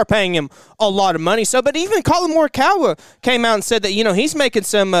doing. But they are paying him a lot of money. So, but even Colin Morikawa came out and said that, he's making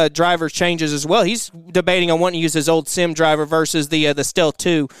some driver changes as well. He's debating on wanting to use his old Sim driver versus the Stealth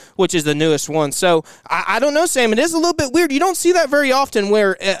 2, which is the newest one. So, I don't know, Sam. It is a little bit weird. You don't see that very often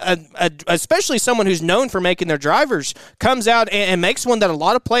where, especially someone who's known for making their drivers comes out and makes one that a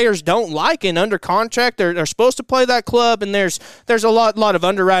lot of players don't like, and under contract, they're supposed to play that club, and there's a lot of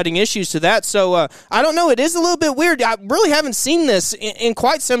underwriting issues to that. So, I don't know. It is a little bit weird. I really haven't seen this in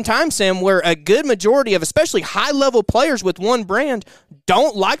quite some time, Sam, where a good majority of especially high-level players with one brand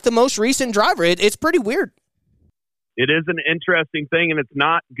don't like the most recent driver. It's pretty weird. It is an interesting thing, and it's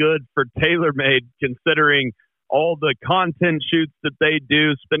not good for TaylorMade considering all the content shoots that they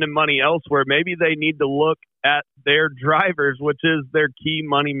do, spending money elsewhere. Maybe they need to look at their drivers, which is their key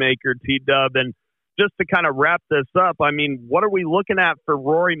moneymaker, T-Dub. And just to kind of wrap this up, I mean, what are we looking at for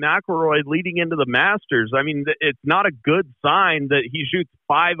Rory McIlroy leading into the Masters? I mean, it's not a good sign that he shoots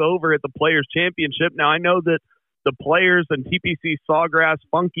 5 over at the Players' Championship. Now, I know that the Players and TPC Sawgrass,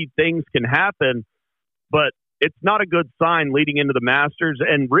 funky things can happen, but it's not a good sign leading into the Masters.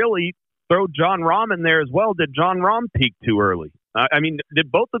 And really, throw Jon Rahm in there as well. Did Jon Rahm peak too early? I mean,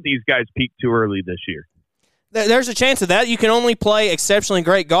 did both of these guys peak too early this year? There's a chance of that. You can only play exceptionally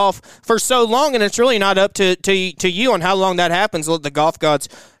great golf for so long, and it's really not up to you on how long that happens. The golf gods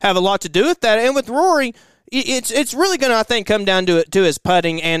have a lot to do with that. And with Rory, it's really going to, I think, come down to his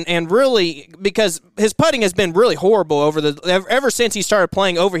putting, and really, because his putting has been really horrible ever since he started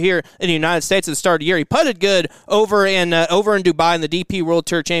playing over here in the United States at the start of the year. He putted good over in Dubai in the DP World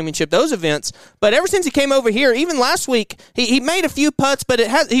Tour Championship, those events, but ever since he came over here, even last week, he made a few putts, but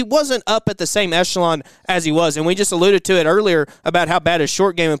he wasn't up at the same echelon as he was, and we just alluded to it earlier about how bad his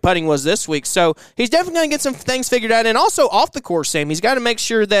short game and putting was this week. So he's definitely going to get some things figured out, and also off the course, Sam, he's got to make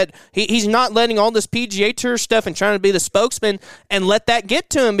sure that he's not letting all this PGA Tour stuff and trying to be the spokesman and let that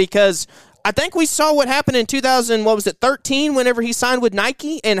get to him, because I think we saw what happened in 2013 whenever he signed with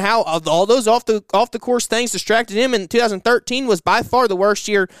Nike, and how all those off the course things distracted him. And 2013 was by far the worst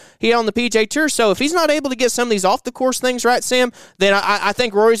year he had on the PGA Tour. So if he's not able to get some of these off the course things right, Sam, then I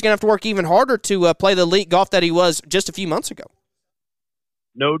think Rory's going to have to work even harder to play the elite golf that he was just a few months ago.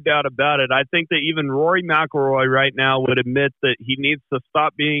 No doubt about it. I think that even Rory McIlroy right now would admit that he needs to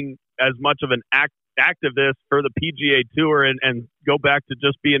stop being as much of an activist for the PGA Tour and go back to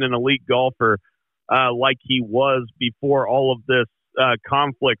just being an elite golfer like he was before all of this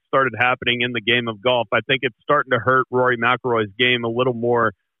conflict started happening in the game of golf. I think it's starting to hurt Rory McIlroy's game a little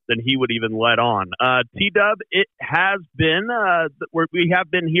more than he would even let on. T-Dub, it has been, we have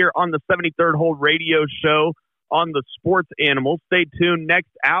been here on the 73rd Hole radio show on the Sports Animal. Stay tuned.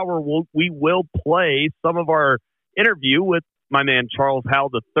 Next hour, we will play some of our interview with my man Charles Howell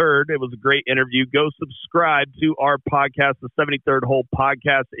III. It was a great interview. Go subscribe to our podcast, the 73rd Hole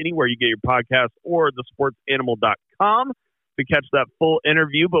Podcast, anywhere you get your podcast, or thesportsanimal.com to catch that full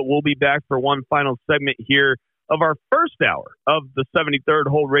interview. But we'll be back for one final segment here of our first hour of the 73rd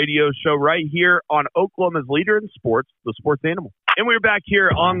Hole radio show right here on Oklahoma's leader in sports, the Sports Animal. And we're back here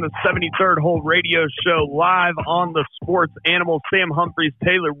on the 73rd Hole radio show live on the Sports Animal. Sam Humphreys,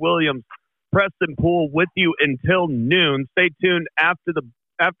 Taylor Williams, Preston Poole with you until noon. Stay tuned after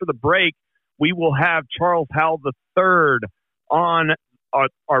the break. We will have Charles Howell III on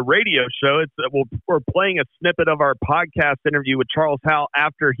our radio show. We're playing a snippet of our podcast interview with Charles Howell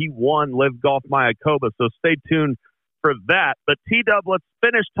after he won Live Golf Mayakoba. So stay tuned for that. But T-Dub, let's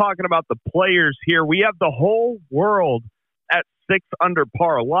finish talking about the players here. We have the whole world at 6 under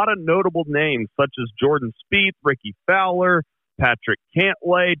par. A lot of notable names such as Jordan Spieth, Ricky Fowler, Patrick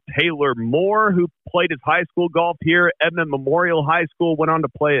Cantlay, Taylor Moore, who played his high school golf here at Edmond Memorial High School, went on to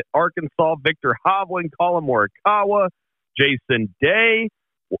play at Arkansas, Victor Hovland, Colin Morikawa, Jason Day,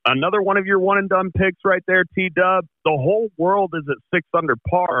 another one of your one-and-done picks right there, T-Dub. The whole world is at 6 under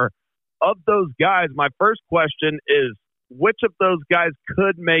par. Of those guys, my first question is, which of those guys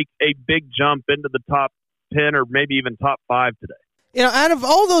could make a big jump into the top 10 or maybe even top 5 today? You know, out of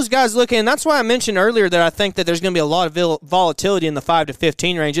all those guys looking, and that's why I mentioned earlier that I think that there's going to be a lot of volatility in the 5 to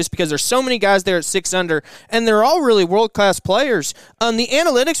 15 range, just because there's so many guys there at 6 under, and they're all really world-class players. The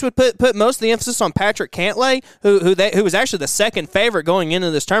analytics would put most of the emphasis on Patrick Cantlay, who was actually the second favorite going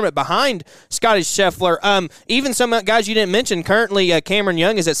into this tournament behind Scottie Scheffler. Even some guys you didn't mention, currently Cameron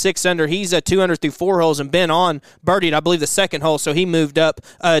Young is at 6 under. He's 2 under through 4 holes and been on birdied, I believe, the second hole, so he moved up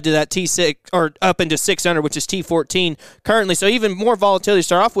to that T6 or up into 6 under, which is T14 currently. So even more volatility to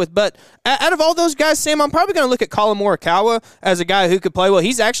start off with. But out of all those guys, Sam, I'm probably going to look at Colin Morikawa as a guy who could play well.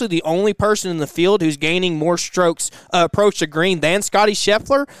 He's actually the only person in the field who's gaining more strokes approach to green than Scottie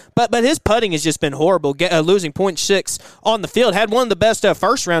Scheffler. But his putting has just been horrible, losing 0.6 on the field. Had one of the best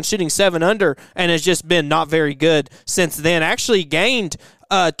first round, shooting 7 under, and has just been not very good since then. Actually gained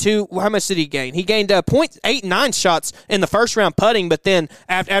how much did he gain? He gained 0.89 shots in the first round putting, but then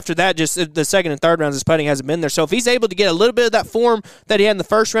after that, just the second and third rounds, his putting hasn't been there. So if he's able to get a little bit of that form that he had in the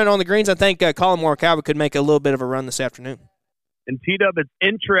first round on the greens, I think Colin Morikawa could make a little bit of a run this afternoon. And T-Dub, it's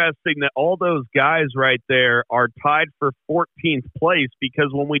interesting that all those guys right there are tied for 14th place, because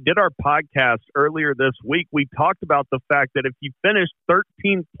when we did our podcast earlier this week, we talked about the fact that if you finish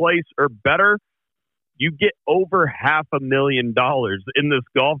 13th place or better, you get over $500,000 in this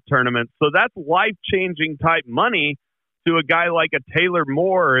golf tournament. So that's life-changing type money to a guy like a Taylor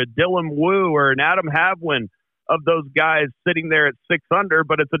Moore or a Dylan Wu or an Adam Havlin, of those guys sitting there at 6 under,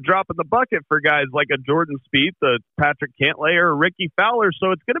 but it's a drop in the bucket for guys like a Jordan Spieth, a Patrick Cantlay, or a Ricky Fowler.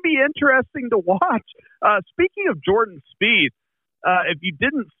 So it's going to be interesting to watch. Speaking of Jordan Spieth, if you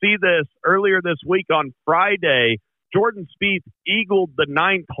didn't see this earlier this week on Friday, Jordan Spieth eagled the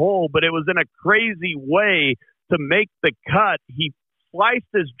 9th hole, but it was in a crazy way to make the cut. He sliced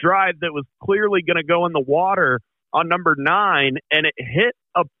his drive that was clearly going to go in the water on number 9, and it hit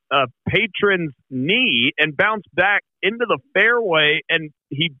a patron's knee and bounced back into the fairway, and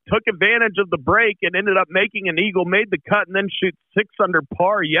he took advantage of the break and ended up making an eagle, made the cut, and then shoot 6 under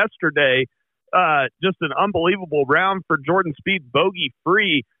par yesterday. Just an unbelievable round for Jordan Spieth,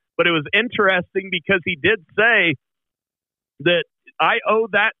 bogey-free. But it was interesting because he did say that I owe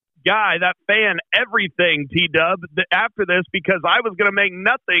that guy, that fan, everything, T-Dub, after this, because I was going to make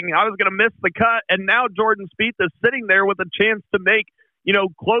nothing. I was going to miss the cut, and now Jordan Spieth is sitting there with a chance to make,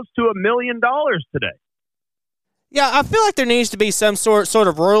 close to $1 million today. Yeah, I feel like there needs to be some sort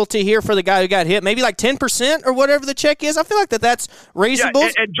of royalty here for the guy who got hit, maybe like 10% or whatever the check is. I feel like that's reasonable.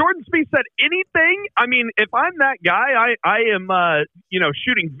 Yeah, and Jordan Spieth said anything. I mean, if I'm that guy, I am,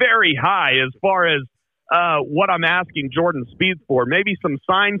 shooting very high as far as what I'm asking Jordan Spieth for. Maybe some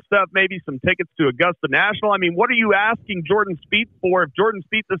signed stuff, maybe some tickets to Augusta National. I mean, what are you asking Jordan Spieth for if Jordan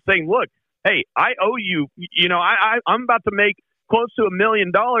Spieth is saying, look, hey, I owe you, I'm about to make close to $1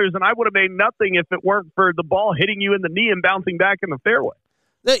 million, and I would have made nothing if it weren't for the ball hitting you in the knee and bouncing back in the fairway.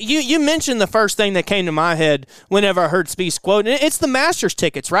 You mentioned the first thing that came to my head whenever I heard Spieth's quote, and it's the Masters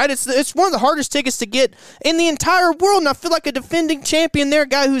tickets, right? It's one of the hardest tickets to get in the entire world, and I feel like a defending champion there, a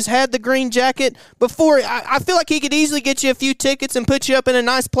guy who's had the green jacket before. I feel like he could easily get you a few tickets and put you up in a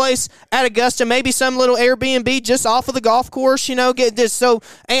nice place at Augusta, maybe some little Airbnb just off of the golf course, get this. So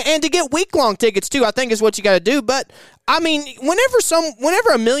and to get week-long tickets, too, I think is what you got to do. But, I mean, whenever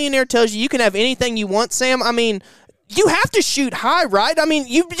a millionaire tells you can have anything you want, Sam, I mean, you have to shoot high, right? I mean,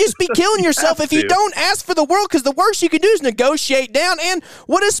 you'd just be killing yourself if you don't ask for the world, because the worst you can do is negotiate down. And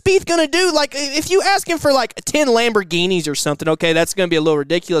what is Spieth going to do? Like, if you ask him for, 10 Lamborghinis or something, okay, that's going to be a little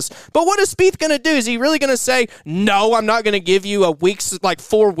ridiculous. But what is Spieth going to do? Is he really going to say, no, I'm not going to give you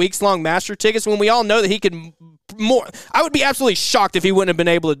 4 weeks-long master tickets, when we all know that he could more? I would be absolutely shocked if he wouldn't have been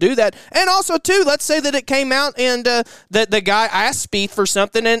able to do that. And also, too, let's say that it came out and that the guy asked Spieth for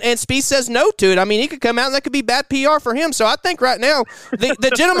something and Spieth says no to it. I mean, he could come out and that could be bad PR for him. So I think right now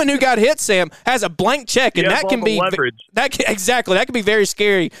the gentleman who got hit, Sam, has a blank check, and that can be leverage. Exactly. That could be very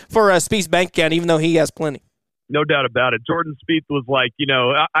scary for Spieth's bank account, even though he has plenty. No doubt about it. Jordan Spieth was like,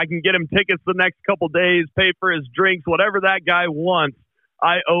 I can get him tickets the next couple days, pay for his drinks, whatever that guy wants.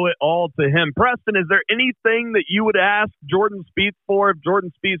 I owe it all to him. Preston, is there anything that you would ask Jordan Spieth for if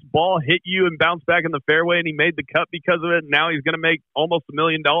Jordan Spieth's ball hit you and bounced back in the fairway and he made the cut because of it, and now he's going to make almost $1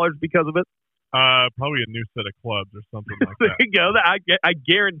 million because of it? Probably a new set of clubs or something like that. There you go. I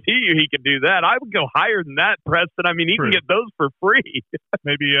guarantee you he could do that. I would go higher than that, Preston. I mean, he can get those for free.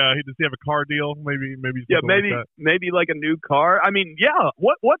 Maybe does he have a car deal? Maybe maybe like a new car. I mean, yeah.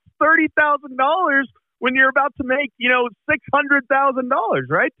 What's $30,000 when you're about to make $600,000,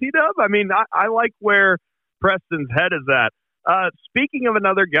 right, T-Dub? I mean, I like where Preston's head is at. Speaking of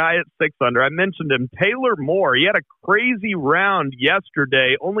another guy at 6 under, I mentioned him, Taylor Moore. He had a crazy round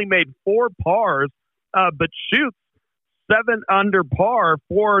yesterday, only made 4 pars, but shoots 7 under par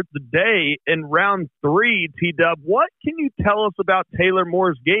for the day in round 3, T-Dub. What can you tell us about Taylor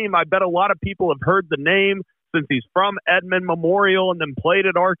Moore's game? I bet a lot of people have heard the name since he's from Edmond Memorial and then played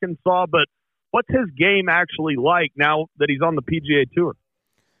at Arkansas, but what's his game actually like now that he's on the PGA Tour?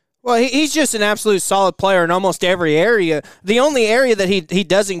 Well, he's just an absolute solid player in almost every area. The only area that he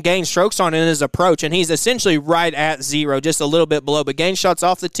doesn't gain strokes on in his approach, and he's essentially right at 0, just a little bit below, but gains shots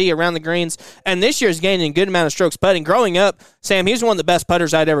off the tee around the greens, and this year's gaining a good amount of strokes putting. Growing up, Sam, he was one of the best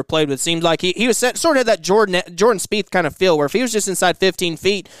putters I'd ever played with. Seemed like he was sort of that Jordan Spieth kind of feel, where if he was just inside 15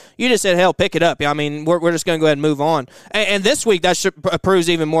 feet, you just said, hell, pick it up. I mean, we're just going to go ahead and move on. And this week, that proves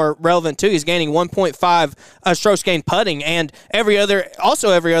even more relevant, too. He's gaining 1.5 strokes gained putting, and every other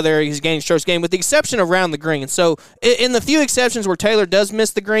area he's gaining strokes gained, with the exception of around the green. So in the few exceptions where Taylor does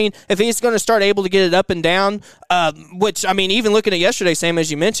miss the green, if he's going to start able to get it up and down, which, I mean, even looking at yesterday, Sam,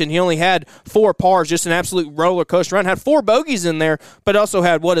 as you mentioned, he only had 4 pars, just an absolute roller coaster run, had 4 bogeys in there, but also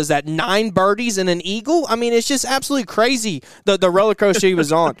had, 9 birdies and an eagle? I mean, it's just absolutely crazy, the roller coaster he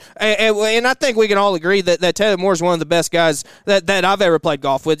was on. And I think we can all agree that Taylor Moore is one of the best guys that I've ever played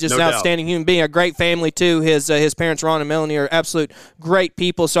golf with. Just an outstanding human being, a great family, too. His parents, Ron and Melanie, are absolute great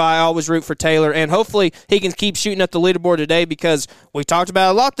people, so I always root for Taylor, and hopefully he can keep shooting up the leaderboard today, because we talked about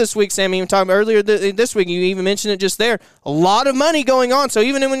it a lot this week, Sam. Even talking about earlier this week, you even mentioned it just there. A lot of money going on, so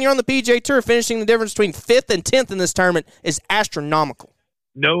even when you're on the PGA Tour, finishing the difference between 5th and 10th in this tournament is astronomical.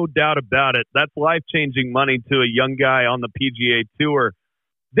 No doubt about it. That's life-changing money to a young guy on the PGA Tour.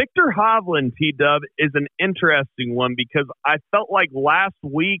 Victor Hovland, T-Dub, is an interesting one, because I felt like last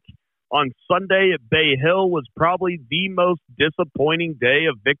week on Sunday at Bay Hill was probably the most disappointing day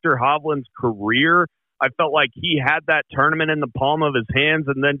of Victor Hovland's career. I felt like he had that tournament in the palm of his hands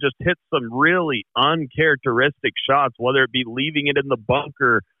and then just hit some really uncharacteristic shots, whether it be leaving it in the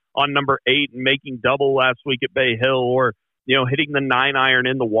bunker on number 8 and making double last week at Bay Hill, or hitting the 9-iron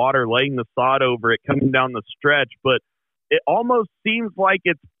in the water, laying the sod over it, coming down the stretch. But it almost seems like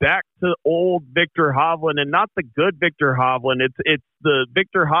it's back to old Victor Hovland, and not the good Victor Hovland. It's the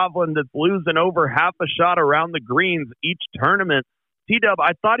Victor Hovland that's losing over half a shot around the greens each tournament. T-Dub,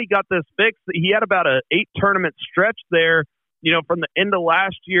 I thought he got this fixed. He had about a 8-tournament stretch there, from the end of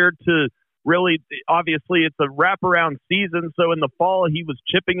last year to really, obviously, it's a wraparound season. So in the fall, he was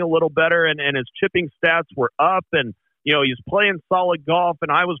chipping a little better, and his chipping stats were up, and he's playing solid golf.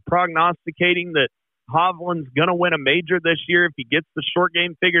 And I was prognosticating that Hovland's going to win a major this year if he gets the short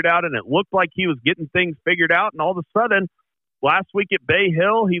game figured out, and it looked like he was getting things figured out. And all of a sudden, last week at Bay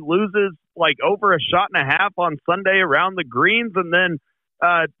Hill, he loses like over a shot and a half on Sunday around the greens. And then,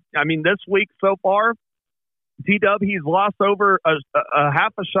 this week so far, T-Dub, he's lost over a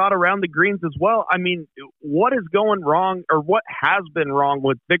half a shot around the greens as well. I mean, what is going wrong, or what has been wrong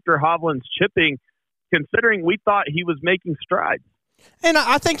with Victor Hovland's chipping, considering we thought he was making strides? And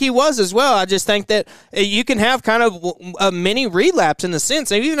I think he was as well. I just think that you can have kind of a mini relapse in the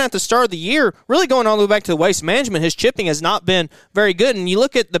sense, and even at the start of the year, really going all the way back to the Waste Management, his chipping has not been very good. And you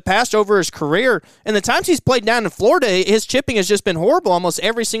look at the past over his career, and the times he's played down in Florida, his chipping has just been horrible almost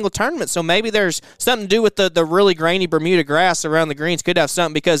every single tournament. So maybe there's something to do with the really grainy Bermuda grass around the greens. Could have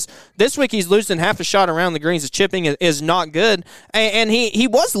something, because this week he's losing half a shot around the greens. His chipping is not good. And he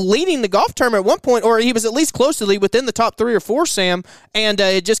was leading the golf tournament at one point, or he was at least close to lead within the top 3 or 4, Sam. And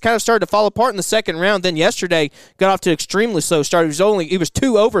it just kind of started to fall apart in the second round. Then yesterday got off to an extremely slow start. He was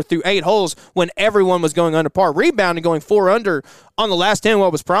 2 over through 8 holes when everyone was going under par. Rebounding, going 4 under on the last 10,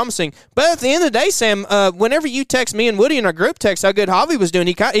 what was promising. But at the end of the day, Sam, whenever you text me and Woody in our group text how good Javi was doing,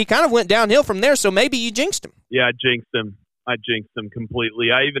 he kind of went downhill from there. So maybe you jinxed him. Yeah, I jinxed him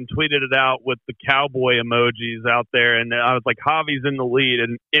completely. I even tweeted it out with the cowboy emojis out there, and I was like, Javi's in the lead,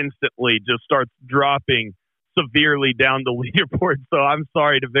 and instantly just starts dropping severely down the leaderboard. So I'm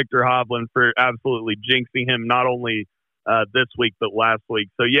sorry to Victor Hovland for absolutely jinxing him, not only this week, but last week.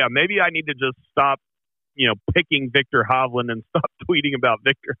 So yeah, maybe I need to just stop, picking Victor Hovland and stop tweeting about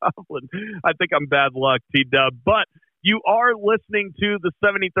Victor Hovland. I think I'm bad luck, T-Dub. But you are listening to the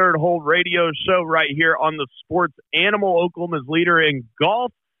 73rd Hole radio show right here on the Sports Animal, Oklahoma's leader in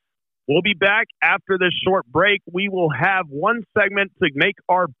golf. We'll be back after this short break. We will have one segment to make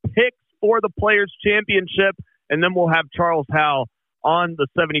our picks for the Players' Championship, and then we'll have Charles Howell on the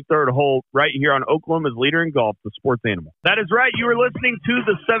 73rd Hole right here on Oklahoma's leader in golf, the Sports Animal. That is right. You are listening to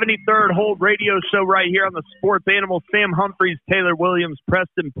the 73rd Hole radio show right here on the Sports Animal. Sam Humphreys, Taylor Williams,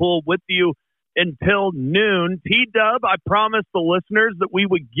 Preston Poole with you until noon. T-Dub, I promised the listeners that we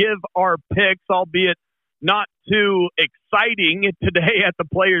would give our picks, albeit not too exciting today at the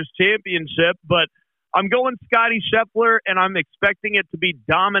Players' Championship, but I'm going Scottie Scheffler, and I'm expecting it to be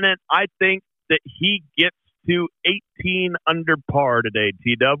dominant. I think that he gets to 18 under par today,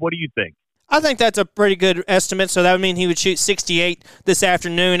 T-Dub. What do you think? I think that's a pretty good estimate. So that would mean he would shoot 68 this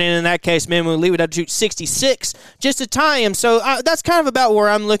afternoon, and in that case, Min Woo Lee would have to shoot 66 just to tie him. So that's kind of about where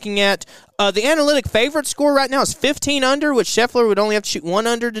I'm looking at. The analytic favorite score right now is 15 under, which Scheffler would only have to shoot 1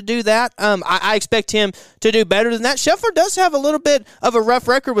 under to do that. I expect him to do better than that. Scheffler does have a little bit of a rough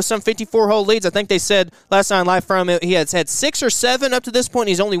record with some 54-hole leads. I think they said last time live from him he has had 6 or 7 up to this point.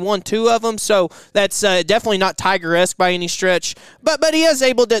 He's only won 2 of them, so that's definitely not Tiger-esque by any stretch. But he is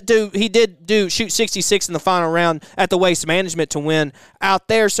able to do. He did shoot 66 in the final round at the Waste Management to win out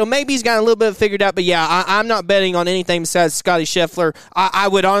there. So maybe he's got a little bit figured out. But yeah, I'm not betting on anything besides Scottie Scheffler. I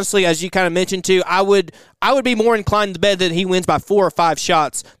would honestly, as you kind of mentioned too, I would be more inclined to bet that he wins by 4 or 5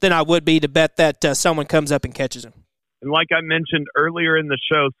 shots than I would be to bet that someone comes up and catches him. And like I mentioned earlier in the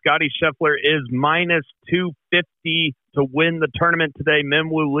show, Scottie Scheffler is minus 250 to win the tournament today. Min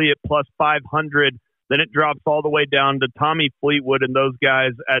Woo Lee at plus 500. Then it drops all the way down to Tommy Fleetwood and those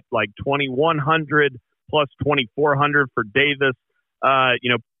guys at like 2,100 plus 2,400 for Davis.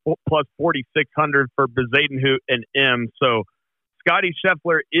 Plus 4,600 for Bezadenhout and M. So Scottie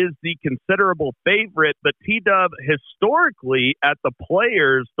Scheffler is the considerable favorite, but T-Dub, historically at the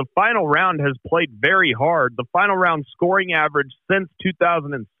Players, the final round has played very hard. The final round scoring average since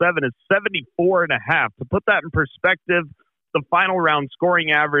 2007 is 74.5. To put that in perspective, the final round scoring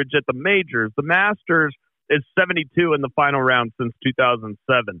average at the majors, the Masters, is 72 in the final round since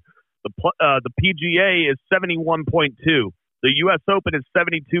 2007. The PGA is 71.2. The U.S. Open is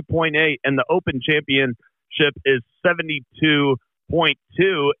 72.8, and the Open Championship is 72.2.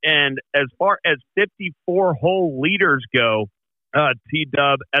 And as far as 54-hole leaders go,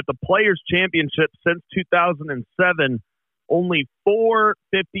 T-Dub, at the Players' Championship since 2007, only 4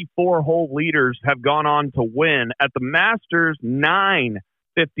 54-hole leaders have gone on to win. At the Masters, 9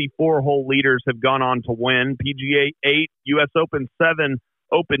 54-hole leaders have gone on to win. PGA 8, U.S. Open 7,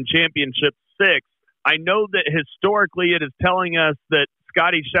 Open Championship 6. I know that historically it is telling us that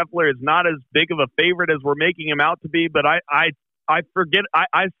Scottie Scheffler is not as big of a favorite as we're making him out to be, but I forget.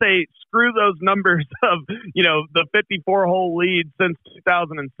 I say screw those numbers of, the 54-hole lead since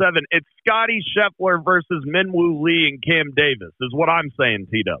 2007. It's Scottie Scheffler versus Min Woo Lee and Cam Davis is what I'm saying,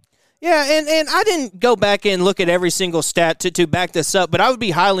 T-Dub. Yeah, and I didn't go back and look at every single stat to back this up, but I would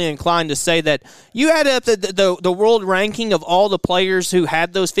be highly inclined to say that you add up the world ranking of all the players who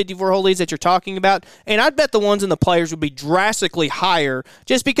had those 54-hole leads that you're talking about, and I'd bet the ones in the Players would be drastically higher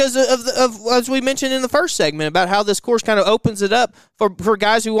just because of as we mentioned in the first segment, about how this course kind of opens it up for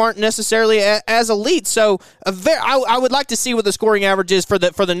guys who aren't necessarily as elite. So I would like to see what the scoring average is for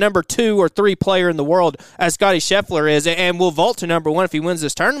the number 2 or 3 player in the world, as Scottie Scheffler is, and will vault to number 1 if he wins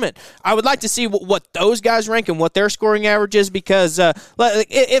this tournament. I would like to see what those guys rank and what their scoring average is, because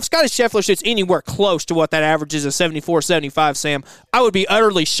if Scottie Scheffler shoots anywhere close to what that average is of 74, 75, Sam, I would be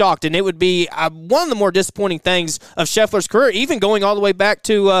utterly shocked, and it would be one of the more disappointing things of Scheffler's career, even going all the way back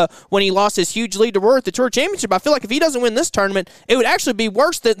to when he lost his huge lead to Rory at the Tour Championship. I feel like if he doesn't win this tournament, it would actually be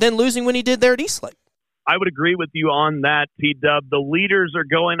worse than losing when he did there at Eastlake. I would agree with you on that, T-Dub. The leaders are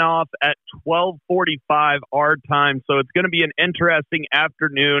going off at 12:45 our time, so it's going to be an interesting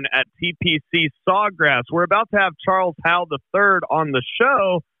afternoon at TPC Sawgrass. We're about to have Charles Howell III on the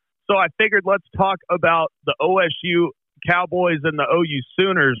show, so I figured let's talk about the OSU Cowboys and the OU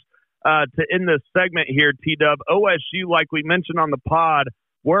Sooners to end this segment here, T-Dub. OSU, like we mentioned on the pod,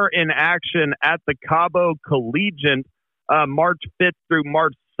 were in action at the Cabo Collegiate March 5th through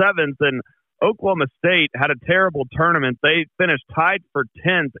March 7th, and Oklahoma State had a terrible tournament. They finished tied for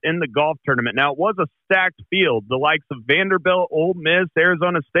 10th in the golf tournament. Now, it was a stacked field. The likes of Vanderbilt, Ole Miss,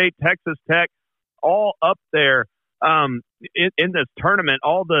 Arizona State, Texas Tech, all up there in this tournament.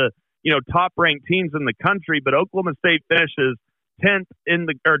 All the top-ranked teams in the country, but Oklahoma State finishes 10th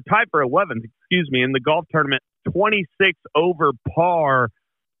tied for 11th, in the golf tournament, 26 over par.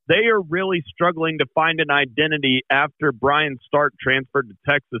 They are really struggling to find an identity after Brian Stark transferred to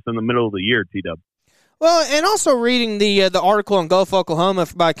Texas in the middle of the year, T-Dub. Well, and also reading the article on Gulf, Oklahoma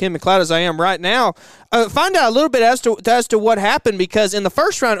by Ken McLeod, as I am right now, find out a little bit as to what happened, because in the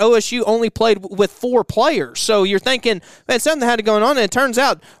first round, OSU only played with 4 players. So you're thinking, man, something had going on, and it turns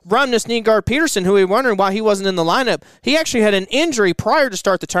out Romnus Nygaard Peterson, who we were wondering why he wasn't in the lineup, he actually had an injury prior to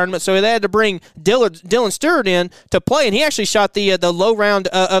start the tournament, so they had to bring Dylan Stewart in to play, and he actually shot the low round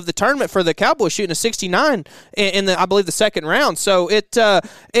of the tournament for the Cowboys, shooting a 69 in I believe the second round. So it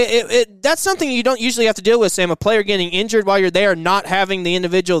that's something you don't usually have have to deal with, Sam, a player getting injured while you're there, not having the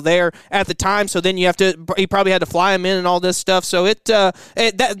individual there at the time, so then you probably had to fly him in and all this stuff. So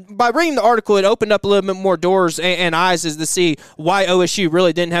by reading the article, it opened up a little bit more doors and eyes as to see why OSU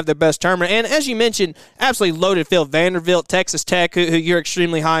really didn't have their best tournament. And as you mentioned, absolutely loaded field. Vanderbilt, Texas Tech, who you're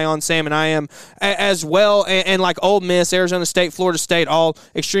extremely high on, Sam, and I am as well, and like Ole Miss, Arizona State, Florida State, all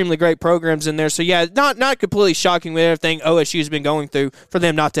extremely great programs in there. So yeah, not completely shocking with everything OSU's been going through for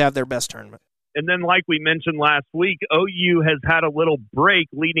them not to have their best tournament. And then, like we mentioned last week, OU has had a little break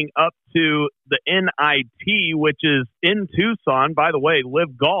leading up to the NIT, which is in Tucson. By the way,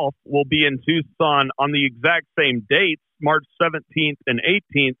 Live Golf will be in Tucson on the exact same dates, March 17th and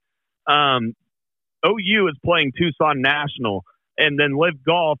 18th. OU is playing Tucson National, and then Live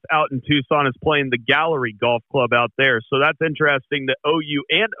Golf out in Tucson is playing the Gallery Golf Club out there. So that's interesting that OU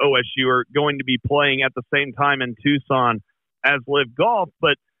and OSU are going to be playing at the same time in Tucson as Live Golf.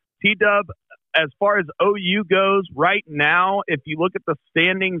 But T-Dub, as far as OU goes, right now, if you look at the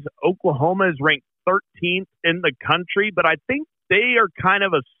standings, Oklahoma is ranked 13th in the country, but I think they are kind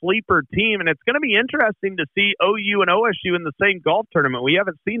of a sleeper team, and it's going to be interesting to see OU and OSU in the same golf tournament. We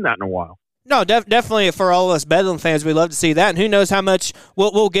haven't seen that in a while. No, definitely for all of us Bedlam fans, we love to see that. And who knows how much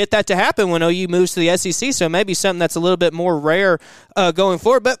we'll get that to happen when OU moves to the SEC. So maybe something that's a little bit more rare going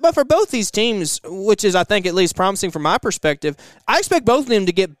forward. But for both these teams, which is, I think, at least promising from my perspective, I expect both of them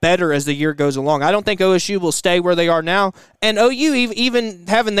to get better as the year goes along. I don't think OSU will stay where they are now. And OU, even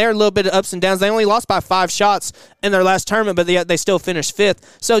having their little bit of ups and downs, they only lost by 5 shots in their last tournament, but they still finished 5th.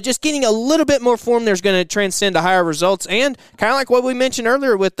 So just getting a little bit more form there is going to transcend to higher results. And kind of like what we mentioned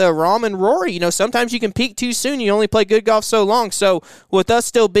earlier with Rom and Rory, sometimes you can peak too soon. You only play good golf so long. So with us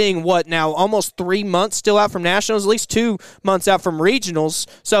still being, almost 3 months still out from nationals, at least 2 months out from regionals.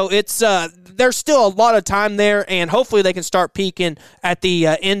 So it's there's still a lot of time there, and hopefully they can start peaking at the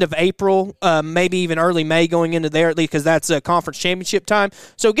end of April, maybe even early May going into there, at least because that's a conference championship time.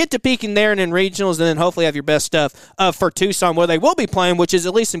 So get to peaking there and in regionals, and then hopefully have your best stuff for Tucson, where they will be playing, which is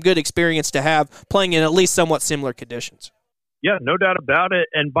at least some good experience to have playing in at least somewhat similar conditions. Yeah, no doubt about it.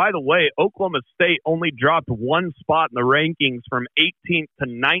 And by the way, Oklahoma State only dropped 1 spot in the rankings from 18th to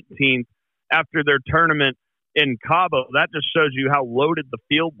 19th after their tournament in Cabo. That just shows you how loaded the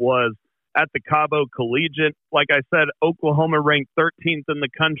field was at the Cabo Collegiate. Like I said, Oklahoma ranked 13th in the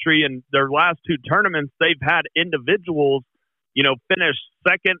country, and their last 2 tournaments, they've had individuals, finish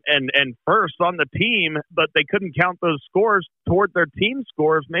second and first on the team, but they couldn't count those scores toward their team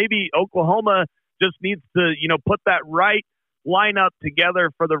scores. Maybe Oklahoma just needs to, put that right line up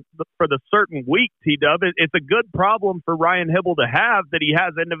together for the certain week, T-Dub. It's a good problem for Ryan Hybl to have, that he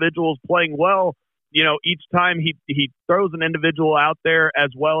has individuals playing well, each time he throws an individual out there, as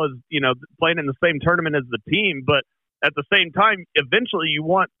well as, playing in the same tournament as the team. But at the same time, eventually you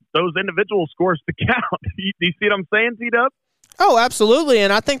want those individual scores to count. Do you see what I'm saying, T-Dub? Oh, absolutely,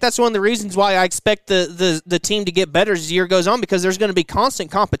 and I think that's one of the reasons why I expect the team to get better as the year goes on, because there's going to be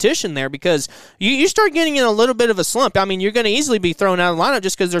constant competition there, because you start getting in a little bit of a slump. I mean, you're going to easily be thrown out of the lineup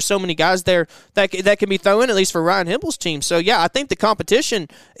just because there's so many guys there that can be thrown in, at least for Ryan Hybl's team. So, yeah, I think the competition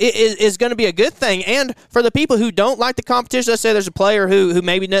is going to be a good thing, and for the people who don't like the competition, let's say there's a player who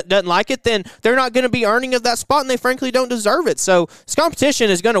maybe doesn't like it, then they're not going to be earning of that spot, and they frankly don't deserve it. So this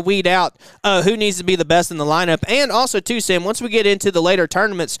competition is going to weed out who needs to be the best in the lineup. And also, too, Sam, once we get into the later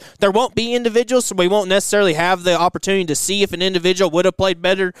tournaments, there won't be individuals, so we won't necessarily have the opportunity to see if an individual would have played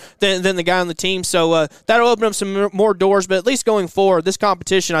better than the guy on the team. So that'll open up some more doors, but at least going forward, this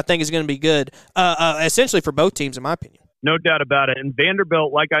competition I think is going to be good, essentially for both teams, in my opinion. No doubt about it. And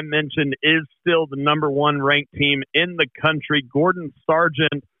Vanderbilt, like I mentioned, is still the number 1 ranked team in the country. Gordon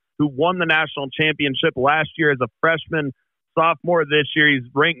Sargent, who won the national championship last year as a freshman, sophomore this year, he's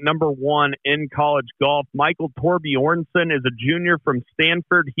ranked number 1 in college golf. Michael Torbjornsen is a junior from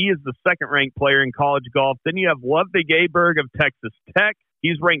Stanford. He is the 2nd-ranked player in college golf. Then you have Ludvig Aberg of Texas Tech.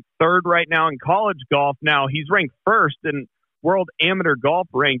 He's ranked 3rd right now in college golf. Now, he's ranked 1st in World Amateur Golf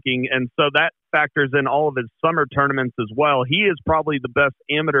ranking, and so that factors in all of his summer tournaments as well. He is probably the best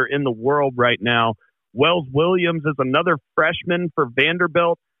amateur in the world right now. Wells Williams is another freshman for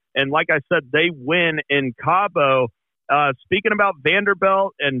Vanderbilt, and like I said, they win in Cabo. Speaking about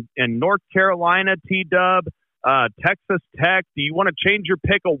Vanderbilt and North Carolina, T-Dub, Texas Tech, do you want to change your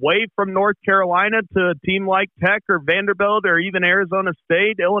pick away from North Carolina to a team like Tech or Vanderbilt or even Arizona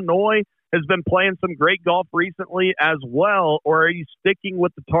State? Illinois has been playing some great golf recently as well, or are you sticking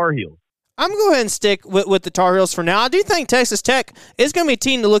with the Tar Heels? I'm going to go ahead and stick with the Tar Heels for now. I do think Texas Tech is going to be a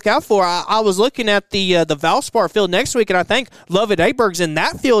team to look out for. I was looking at the Valspar field next week, and I think Lovett Aberg's in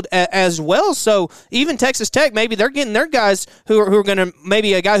that field as well. So even Texas Tech, maybe they're getting their guys who are going to,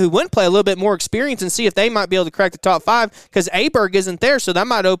 maybe a guy who wouldn't play a little bit more experience and see if they might be able to crack the top 5 because Aberg isn't there. So that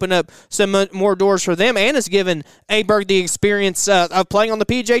might open up some more doors for them, and it's given Aberg the experience of playing on the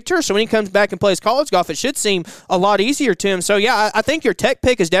PGA Tour. So when he comes back and plays college golf, it should seem a lot easier to him. So, yeah, I think your Tech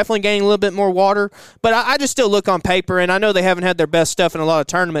pick is definitely gaining a little bit more water, but I just still look on paper, and I know they haven't had their best stuff in a lot of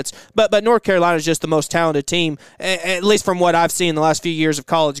tournaments, but North Carolina is just the most talented team, at least from what I've seen in the last few years of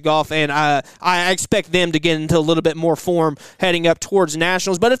college golf, and I expect them to get into a little bit more form heading up towards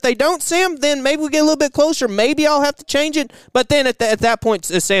nationals. But if they don't, Sam, then maybe we get a little bit closer. Maybe I'll have to change it, but then at that point,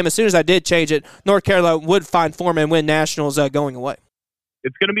 Sam, as soon as I did change it, North Carolina would find form and win nationals going away.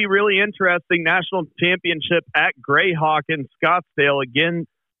 It's going to be really interesting. National championship at Grayhawk in Scottsdale again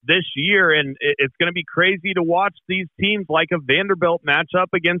this year, and it's going to be crazy to watch these teams like a Vanderbilt match up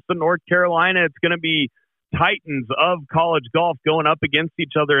against the North Carolina. It's going to be titans of college golf going up against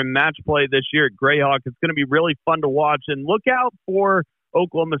each other in match play this year at Grayhawk. It's going to be really fun to watch, and look out for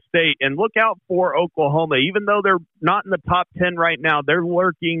Oklahoma State and look out for Oklahoma. Even though they're not in the top 10 right now, they're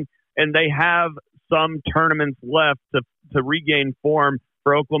lurking, and they have some tournaments left to regain form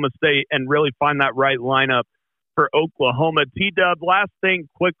for Oklahoma State and really find that right lineup for Oklahoma. T-Dub, last thing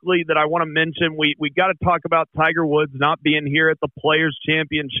quickly that I want to mention, we got to talk about Tiger Woods not being here at the Players'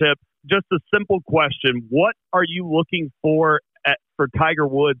 Championship. Just a simple question. What are you looking for Tiger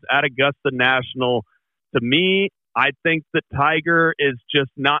Woods at Augusta National? To me, I think that Tiger is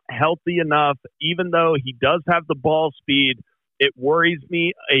just not healthy enough, even though he does have the ball speed. It worries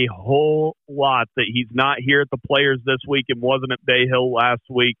me a whole lot that he's not here at the Players this week and wasn't at Bay Hill last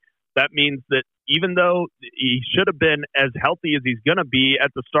week. That means that even though he should have been as healthy as he's going to be at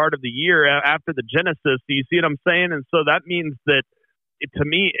the start of the year after the Genesis, do you see what I'm saying? And so that means that, to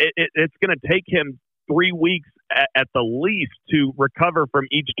me, it's going to take him 3 weeks at the least to recover from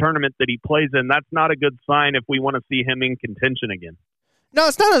each tournament that he plays in. That's not a good sign if we want to see him in contention again. No,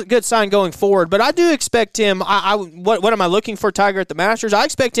 it's not a good sign going forward, but I do expect him. What am I looking for Tiger at the Masters? I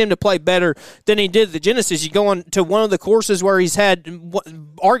expect him to play better than he did at the Genesis. You go on to one of the courses where he's had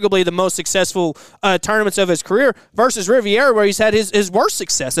arguably the most successful tournaments of his career versus Riviera, where he's had his worst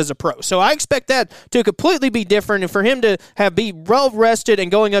success as a pro. So I expect that to completely be different, and for him to be well rested and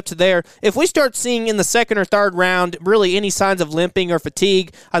going up to there. If we start seeing in the second or third round really any signs of limping or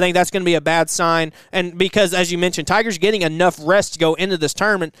fatigue, I think that's going to be a bad sign. And because, as you mentioned, Tiger's getting enough rest to go into this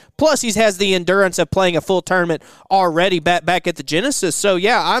tournament. Plus, he has the endurance of playing a full tournament already back at the Genesis. So,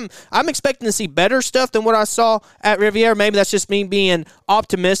 yeah, I'm expecting to see better stuff than what I saw at Riviera. Maybe that's just me being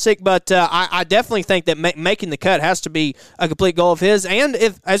optimistic, but I definitely think that making the cut has to be a complete goal of his. And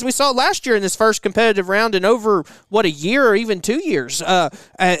if, as we saw last year in this first competitive round in over, a year or even 2 years,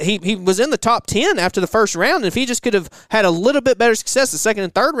 he was in the top 10 after the first round. And if he just could have had a little bit better success the second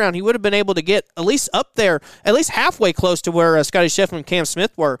and third round, he would have been able to get at least up there, at least halfway close to where Scottie Scheffler and Cam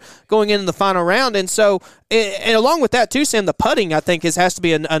Smith were going into the final round. And so, and along with that too, Sam, the putting, I think, has to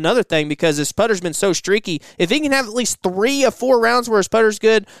be another thing, because his putter's been so streaky. If he can have at least 3 of 4 rounds where his putter's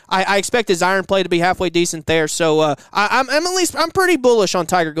good, I expect his iron play to be halfway decent there. So I'm pretty bullish on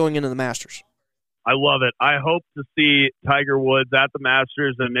Tiger going into the Masters. I love it. I hope to see Tiger Woods at the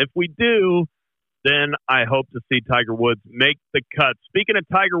Masters, and if we do, then I hope to see Tiger Woods make the cut. Speaking of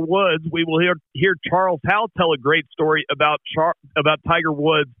Tiger Woods, we will hear Charles Howell tell a great story about Tiger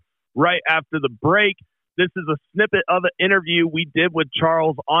Woods right after the break. This is a snippet of an interview we did with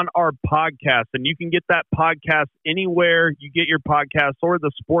Charles on our podcast, and you can get that podcast anywhere you get your podcasts, or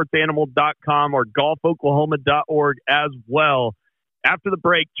thesportsanimal.com or golfoklahoma.org as well. After the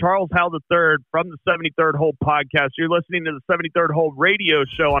break, Charles Howell III from the 73rd Hole podcast. You're listening to the 73rd Hole radio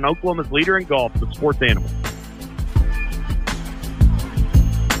show on Oklahoma's leader in golf, the Sports Animal.